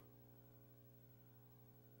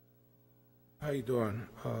 How you doing?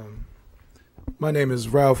 My name is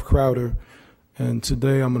Ralph Crowder, and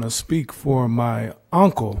today I'm going to speak for my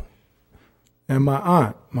uncle and my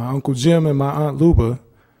aunt, my Uncle Jim and my Aunt Luba,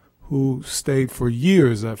 who stayed for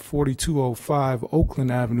years at 4205 Oakland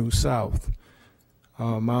Avenue South.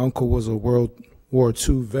 My uncle was a World War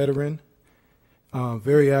II veteran,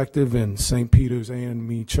 very active in St. Peter's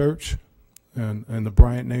A&M Church and the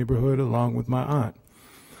Bryant neighborhood, along with my aunt.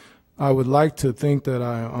 I would like to think that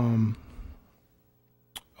I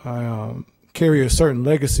carry a certain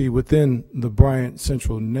legacy within the Bryant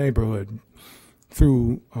Central neighborhood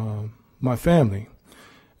through my family.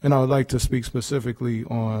 And I would like to speak specifically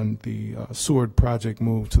on the Seward project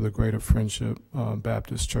move to the Greater Friendship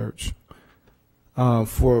Baptist Church.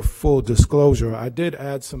 For full disclosure, I did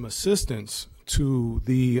add some assistance to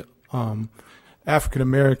the African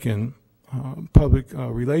American public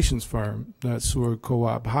relations firm that Seward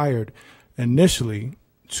Co-op hired initially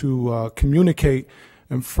to communicate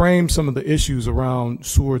and frame some of the issues around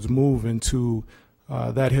Seward's move into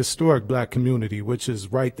that historic black community, which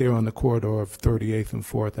is right there on the corridor of 38th and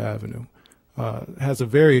 4th Avenue. Has a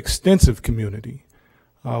very extensive community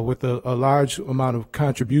with a large amount of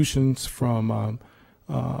contributions from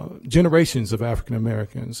generations of African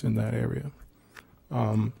Americans in that area.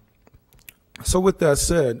 So with that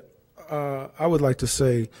said, I would like to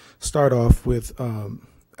start off with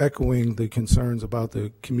echoing the concerns about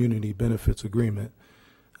the community benefits agreement.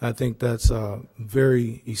 I think that's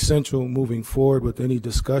very essential moving forward with any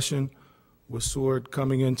discussion with Seward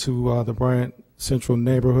coming into the Bryant Central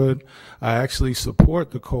neighborhood. I actually support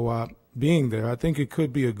the co-op being there. I think it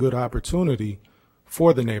could be a good opportunity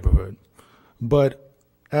for the neighborhood. But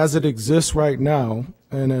as it exists right now,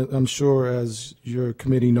 and I'm sure as your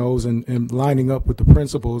committee knows, and lining up with the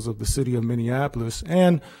principles of the city of Minneapolis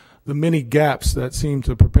and the many gaps that seem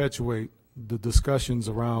to perpetuate the discussions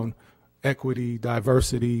around equity,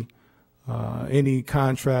 diversity, any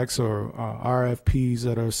contracts or RFPs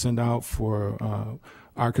that are sent out for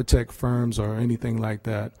architect firms or anything like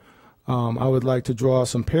that. I would like to draw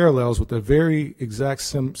some parallels with a very exact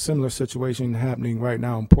similar situation happening right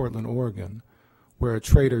now in Portland, Oregon, where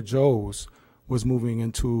Trader Joe's was moving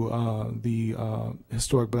into the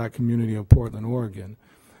historic black community of Portland, Oregon.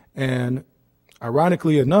 And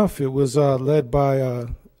ironically enough, it was led by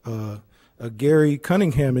a Gary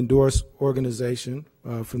Cunningham endorsed organization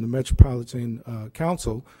from the Metropolitan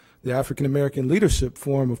Council, the African American Leadership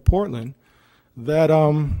Forum of Portland, that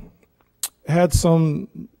had some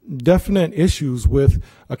definite issues with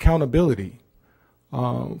accountability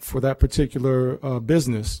for that particular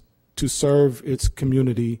business to serve its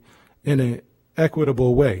community in an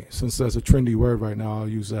equitable way. Since that's a trendy word right now, I'll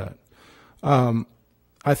use that.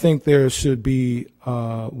 I think there should be,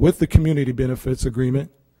 with the community benefits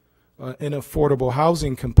agreement, an affordable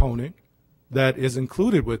housing component that is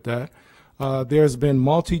included with that. There's been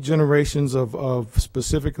multi-generations of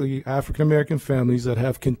specifically African-American families that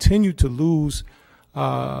have continued to lose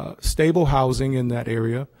stable housing in that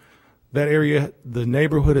area. That area, the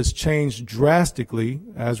neighborhood has changed drastically,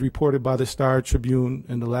 as reported by the Star Tribune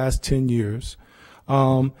in the last 10 years.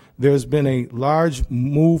 There's been a large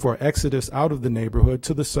move or exodus out of the neighborhood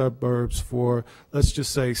to the suburbs for, let's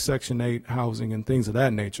just say, Section 8 housing and things of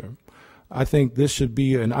that nature. I think this should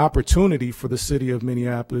be an opportunity for the city of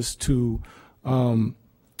Minneapolis to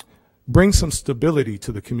bring some stability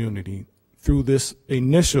to the community through this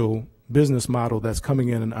initial business model that's coming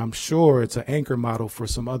in, and I'm sure it's an anchor model for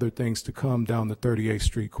some other things to come down the 38th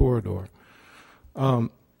Street corridor.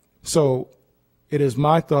 So it is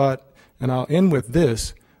my thought, and I'll end with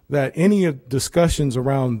this, that any discussions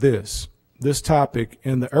around this topic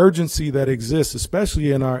and the urgency that exists,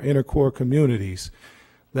 especially in our inner core communities,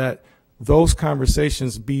 that those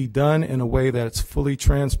conversations be done in a way that's fully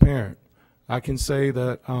transparent. I can say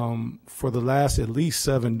that for the last at least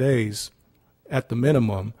 7 days, at the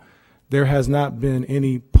minimum, there has not been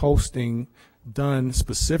any posting done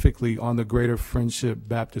specifically on the Greater Friendship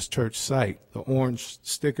Baptist Church site. The orange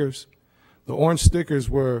stickers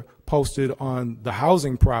were posted on the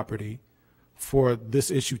housing property for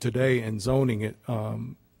this issue today and zoning it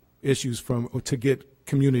issues to get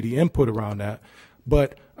community input around that.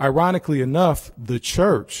 But ironically enough, the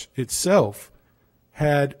church itself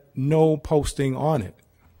had no posting on it.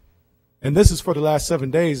 And this is for the last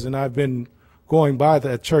 7 days, and I've been going by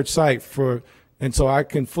that church site and so I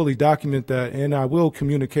can fully document that, and I will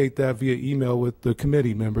communicate that via email with the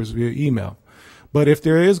committee members via email. But if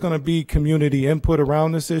there is going to be community input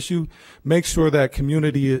around this issue, make sure that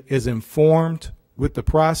community is informed with the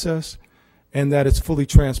process and that it's fully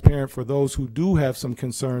transparent for those who do have some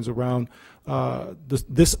concerns around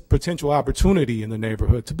this potential opportunity in the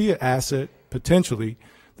neighborhood to be an asset, potentially,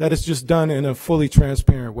 that it's just done in a fully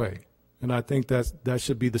transparent way. And I think that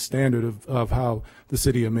should be the standard of how the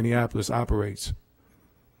city of Minneapolis operates.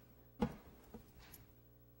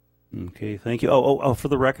 Okay, thank you. Oh, for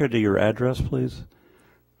the record, your address, please.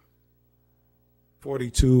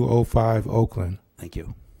 4205 Oakland. Thank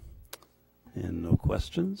you. And no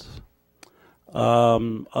questions?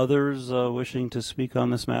 Others wishing to speak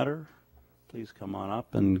on this matter, please come on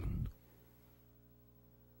up and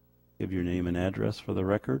give your name and address for the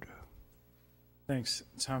record. Thanks.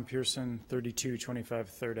 Tom Pearson, 3225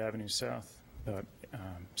 3rd Avenue South, about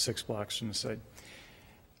 6 blocks from the site.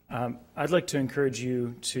 I'd like to encourage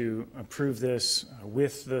you to approve this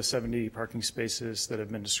with the 70 parking spaces that have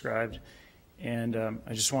been described. And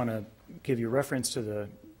I just want to give you reference to the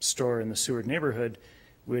store in the Seward neighborhood,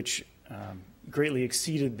 which greatly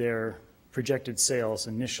exceeded their projected sales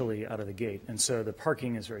initially out of the gate. And so the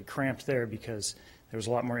parking is very cramped there because there was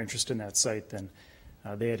a lot more interest in that site than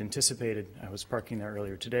they had anticipated. I was parking there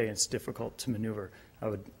earlier today, and it's difficult to maneuver. I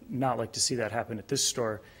would not like to see that happen at this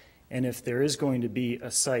store. And if there is going to be a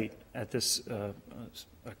site at this, a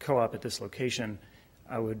co-op at this location,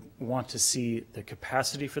 I would want to see the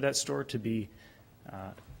capacity for that store to be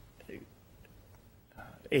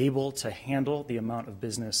able to handle the amount of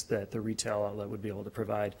business that the retail outlet would be able to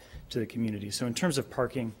provide to the community. So in terms of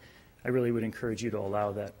parking, I really would encourage you to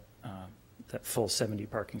allow that, that full 70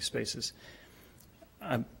 parking spaces.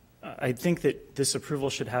 I think that this approval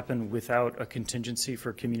should happen without a contingency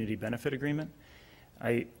for community benefit agreement.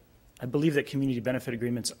 I believe that community benefit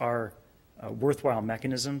agreements are worthwhile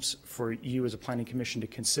mechanisms for you as a planning commission to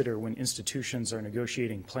consider when institutions are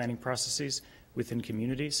negotiating planning processes within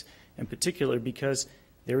communities, in particular because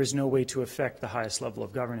there is no way to affect the highest level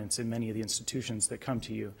of governance in many of the institutions that come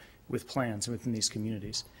to you with plans within these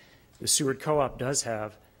communities. The Seward Co-op does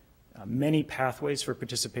have many pathways for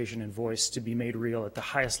participation and voice to be made real at the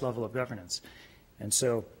highest level of governance. And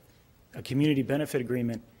so a community benefit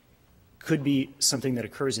agreement could be something that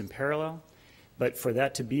occurs in parallel, but for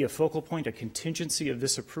that to be a focal point, a contingency of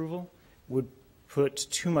this approval would put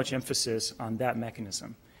too much emphasis on that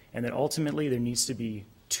mechanism, and that ultimately there needs to be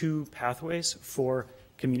two pathways for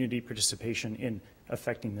community participation in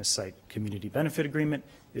affecting this site. Community benefit agreement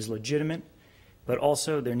is legitimate, but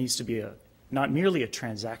also there needs to be not merely a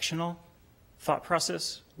transactional thought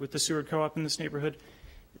process with the Seward Co-op in this neighborhood.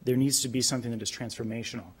 There needs to be something that is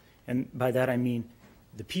transformational. And by that I mean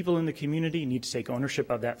the people in the community need to take ownership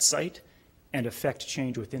of that site and affect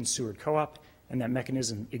change within Seward Co-op, and that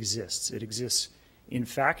mechanism exists. It exists in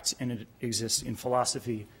fact, and it exists in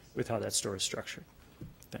philosophy with how that store is structured.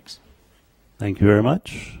 Thanks. Thank you very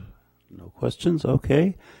much. No questions?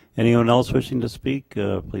 Okay. Anyone else wishing to speak,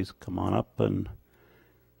 please come on up. And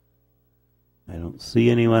I don't see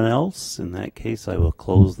anyone else. In that case, I will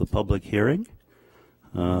close the public hearing.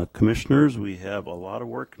 Commissioners, we have a lot of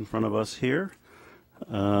work in front of us here.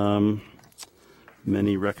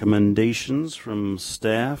 Many recommendations from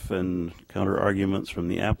staff and counter arguments from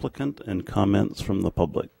the applicant and comments from the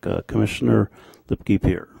public. Commissioner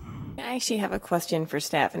Lipke-Peer. I actually have a question for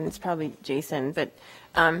staff, and it's probably Jason, but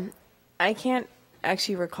I can't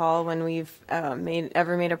actually recall when we've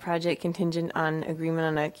ever made a project contingent on agreement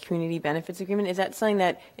on a community benefits agreement. Is that something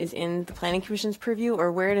that is in the Planning Commission's purview,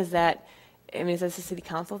 or where does that, I mean, is that a city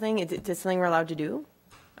council thing? Is it something we're allowed to do?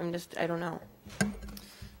 I don't know.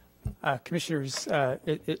 Commissioners,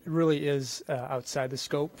 it really is outside the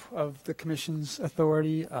scope of the Commission's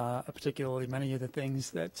authority, particularly many of the things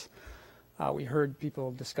that we heard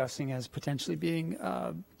people discussing as potentially being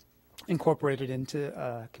incorporated into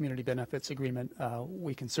a community benefits agreement.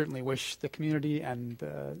 We can certainly wish the community and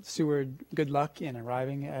Seward good luck in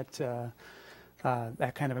arriving at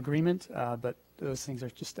that kind of agreement, but those things are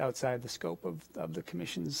just outside the scope of the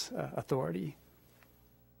Commission's authority.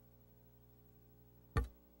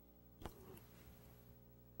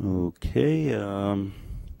 Okay.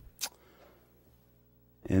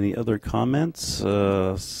 Any other comments,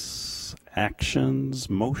 actions,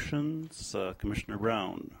 motions? Commissioner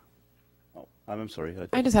Brown. Oh, I'm sorry.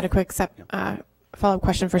 I just had a quick follow-up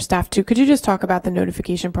question for staff too. Could you just talk about the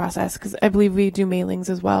notification process? Because I believe we do mailings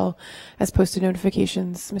as well as posted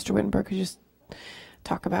notifications. Mr. Wittenberg, could you just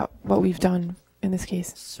talk about what we've done in this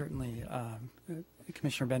case? Certainly.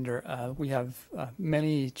 Commissioner Bender, we have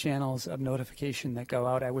many channels of notification that go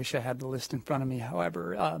out. I wish I had the list in front of me.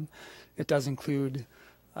 However, it does include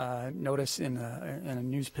notice in a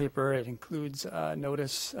newspaper. It includes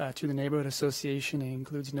notice to the neighborhood association. It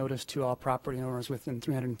includes notice to all property owners within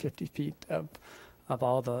 350 feet of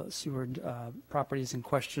all the Seward properties in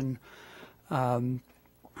question. The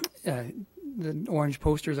orange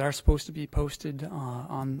posters are supposed to be posted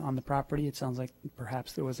on the property. It sounds like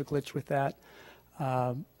perhaps there was a glitch with that.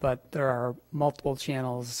 But there are multiple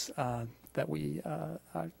channels that we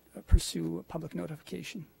pursue public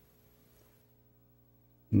notification.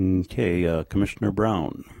 Okay, Commissioner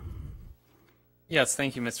Brown. Yes,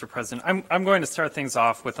 thank you, Mr. President. I'm going to start things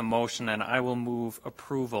off with a motion, and I will move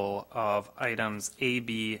approval of items A,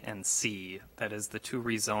 B, and C. That is the two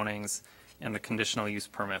rezonings and the conditional use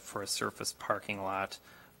permit for a surface parking lot.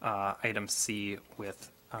 Item C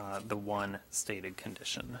with the one stated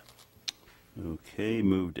condition. Okay,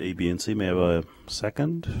 moved A, B, and C. May I have a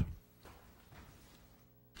second?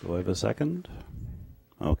 Do I have a second?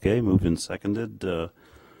 Okay, moved and seconded.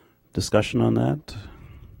 Discussion on that?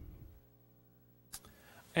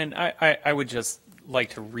 And I would just like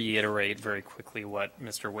to reiterate very quickly what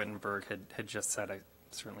Mr. Wittenberg had just said. I'm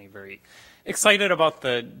certainly very excited about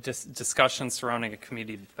the discussion surrounding a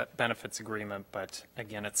community benefits agreement, but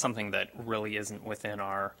again, it's something that really isn't within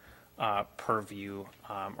our purview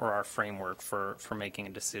or our framework for making a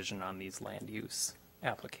decision on these land use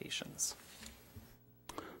applications.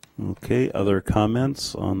 Okay, other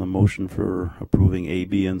comments on the motion for approving A,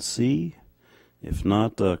 B, and C? If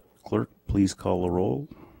not, clerk, please call the roll.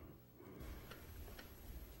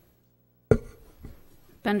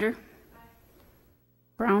 Bender?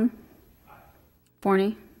 Brown?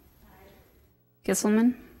 Forney?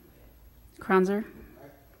 Gisselman? Kronzer?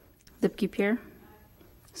 Lipke-Peer?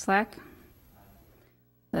 Slack?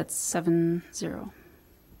 That's 7-0.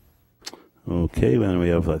 Okay, then we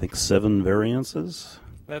have, I think, 7 variances.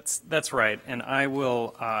 That's right, and I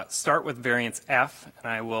will start with variance F, and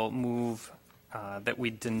I will move that we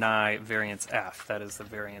deny variance F. That is the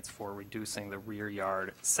variance for reducing the rear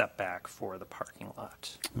yard setback for the parking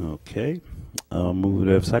lot. Okay, move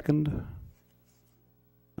to have second.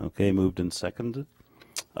 Okay, moved and seconded.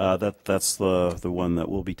 That's the one that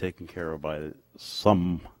will be taken care of by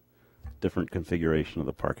some different configuration of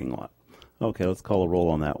the parking lot. Okay, let's call a roll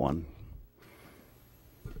on that one.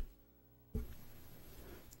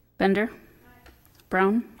 Bender?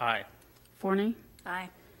 Brown? Aye. Forney? Aye.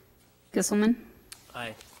 Gisselman?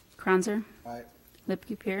 Aye. Kronzer? Aye.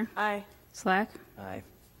 Lipke-Peer? Aye. Slack? Aye.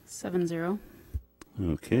 7-0.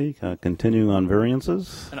 Okay, continuing on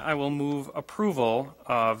variances. And I will move approval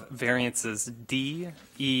of variances D,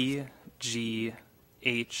 E, G,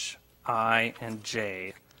 H, I, and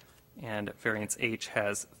J. And variance H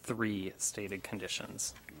has 3 stated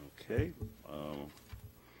conditions. Okay.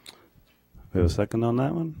 We have a second on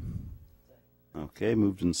that one? Okay,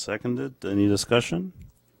 moved and seconded. Any discussion?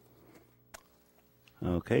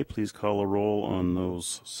 Okay, please call a roll on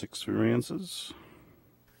those 6 variances.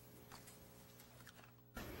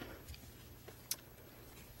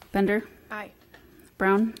 Bender. Aye.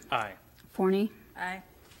 Brown. Aye. Forney. Aye.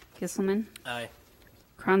 Kisselman. Aye.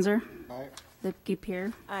 Kranzer. Aye. Lipke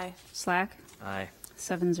Pierre. Aye. Slack. Aye.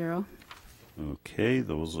 7-0. Okay,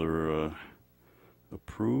 those are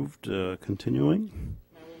approved. Continuing.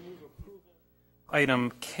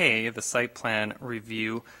 Item K, the site plan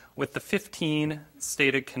review, with the 15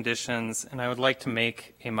 stated conditions, and I would like to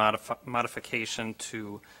make a modification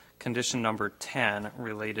to condition number 10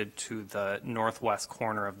 related to the northwest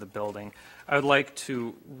corner of the building. I would like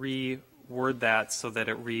to reword that so that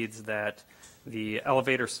it reads that the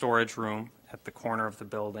elevator storage room at the corner of the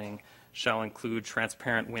building shall include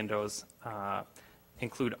transparent windows,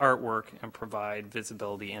 include artwork, and provide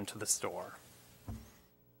visibility into the store.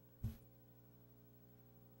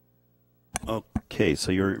 Okay,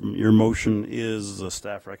 so your motion is a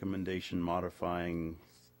staff recommendation modifying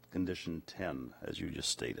condition 10, as you just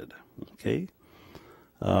stated. Okay,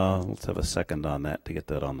 let's have a second on that to get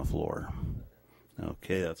that on the floor.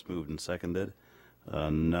 Okay, that's moved and seconded.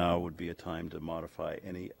 Now would be a time to modify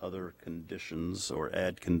any other conditions or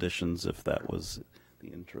add conditions if that was the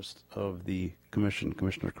interest of the commission.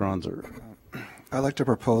 Commissioner Kranzer. I'd like to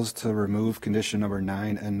propose to remove condition number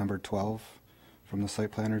 9 and number 12 from the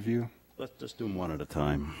site plan review. Let's just do them one at a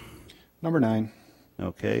time. Number 9.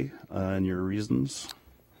 Okay, and your reasons?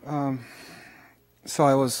 So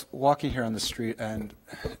I was walking here on the street, and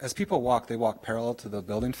as people walk, they walk parallel to the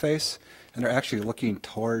building face, and they're actually looking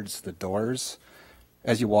towards the doors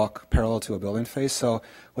as you walk parallel to a building face. So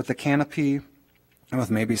with the canopy and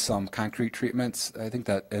with maybe some concrete treatments, I think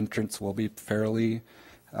that entrance will be fairly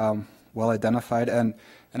well identified. And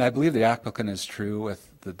I believe the applicant is true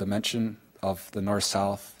with the dimension of the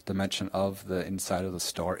north-south dimension of the inside of the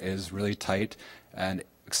store is really tight, and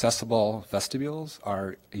accessible vestibules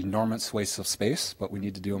are enormous wastes of space, but we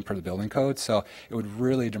need to do them per the building code. So it would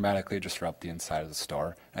really dramatically disrupt the inside of the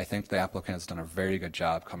store. I think the applicant has done a very good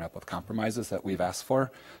job coming up with compromises that we've asked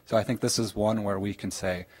for. So I think this is one where we can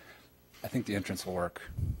say, I think the entrance will work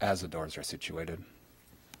as the doors are situated.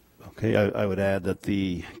 Okay, I would add that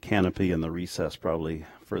the canopy and the recess probably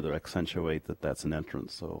further accentuate that that's an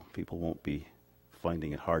entrance, so people won't be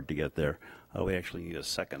finding it hard to get there. We actually need a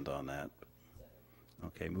second on that.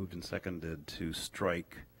 Okay, moved and seconded to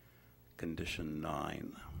strike condition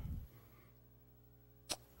 9.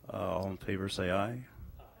 All in favor say aye.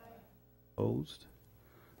 Opposed?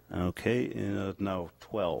 Okay, now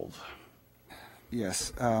 12.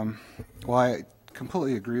 Yes. Well, I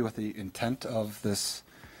completely agree with the intent of this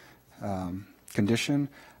condition.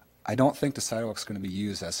 I don't think the sidewalk is going to be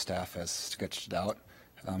used as staff has sketched it out.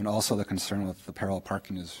 And also the concern with the parallel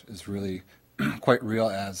parking is really quite real,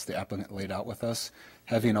 as the applicant laid out with us.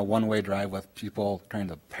 Having a one-way drive with people trying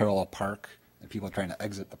to parallel park and people trying to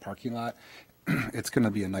exit the parking lot, it's going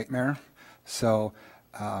to be a nightmare. So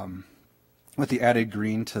with the added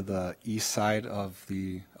green to the east side of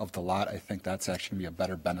the lot, I think that's actually going to be a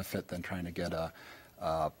better benefit than trying to get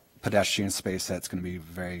a pedestrian space that's going to be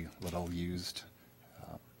very little used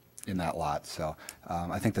in that lot. So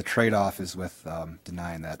I think the trade-off is with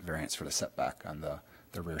denying that variance for the setback on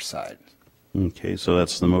the rear side. Okay, so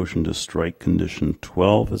that's the motion to strike condition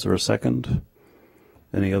 12. Is there a second?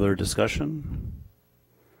 Any other discussion?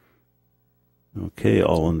 Okay,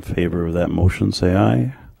 all in favor of that motion say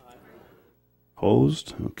aye.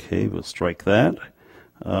 Opposed? Okay, we'll strike that.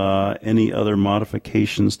 Any other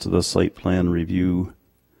modifications to the site plan review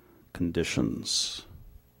conditions?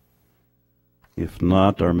 If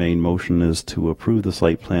not, our main motion is to approve the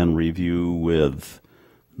site plan review with,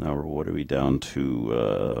 now what are we down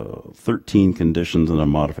to, 13 conditions and a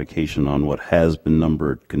modification on what has been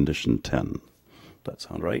numbered condition 10. That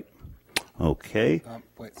sound right? Okay.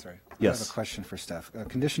 Wait, sorry. Yes. I have a question for staff.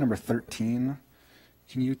 Condition number 13,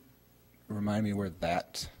 can you remind me where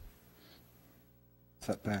that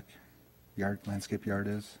setback landscape yard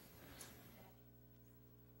is?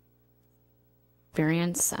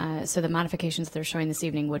 Variance, so the modifications they're showing this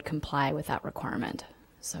evening would comply with that requirement.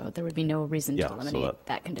 So there would be no reason to eliminate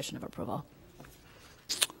that condition of approval.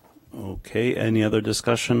 Okay, any other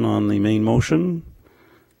discussion on the main motion?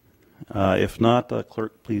 If not,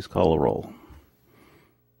 clerk, please call a roll.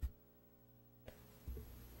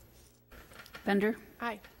 Bender.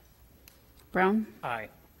 Aye. Brown. Aye.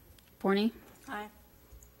 Forney. Aye.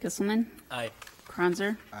 Gisselman. Aye.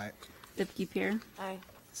 Cronzer. Aye. Lipke-Pierre. Aye.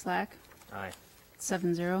 Slack. Aye.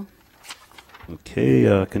 7-0.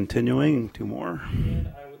 Okay, continuing, two more.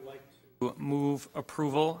 Move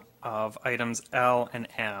approval of items L and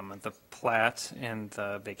M, the plat and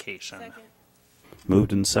the vacation. Second.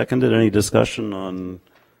 Moved and seconded. Any discussion on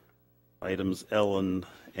items L and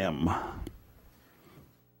M?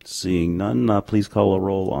 Seeing none, please call a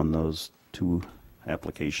roll on those two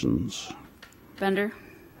applications. Bender.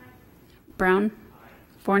 Brown.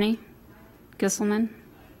 Forney. Gisselman.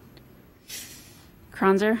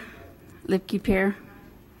 Cronzer. Lipke-Pierre.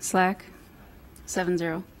 Slack.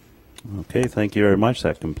 7-0. Okay, thank you very much.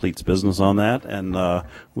 That completes business on that, and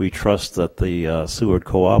we trust that the Seward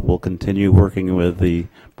Co-op will continue working with the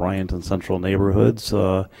Bryant and Central neighborhoods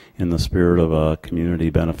in the spirit of a community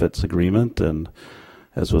benefits agreement. And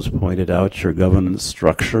as was pointed out, your governance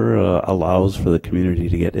structure allows for the community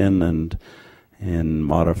to get in and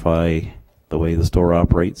modify the way the store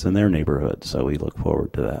operates in their neighborhood. So we look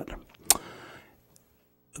forward to that.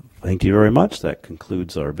 Thank you very much. That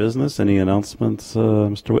concludes our business. Any announcements,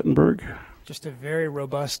 Mr. Wittenberg? Just a very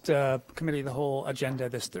robust committee of the whole agenda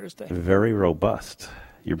this Thursday. Very robust.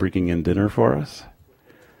 You're bringing in dinner for us?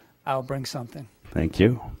 I'll bring something. Thank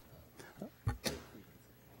you.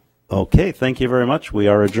 Okay, thank you very much. We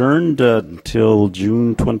are adjourned until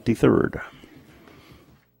June 23rd.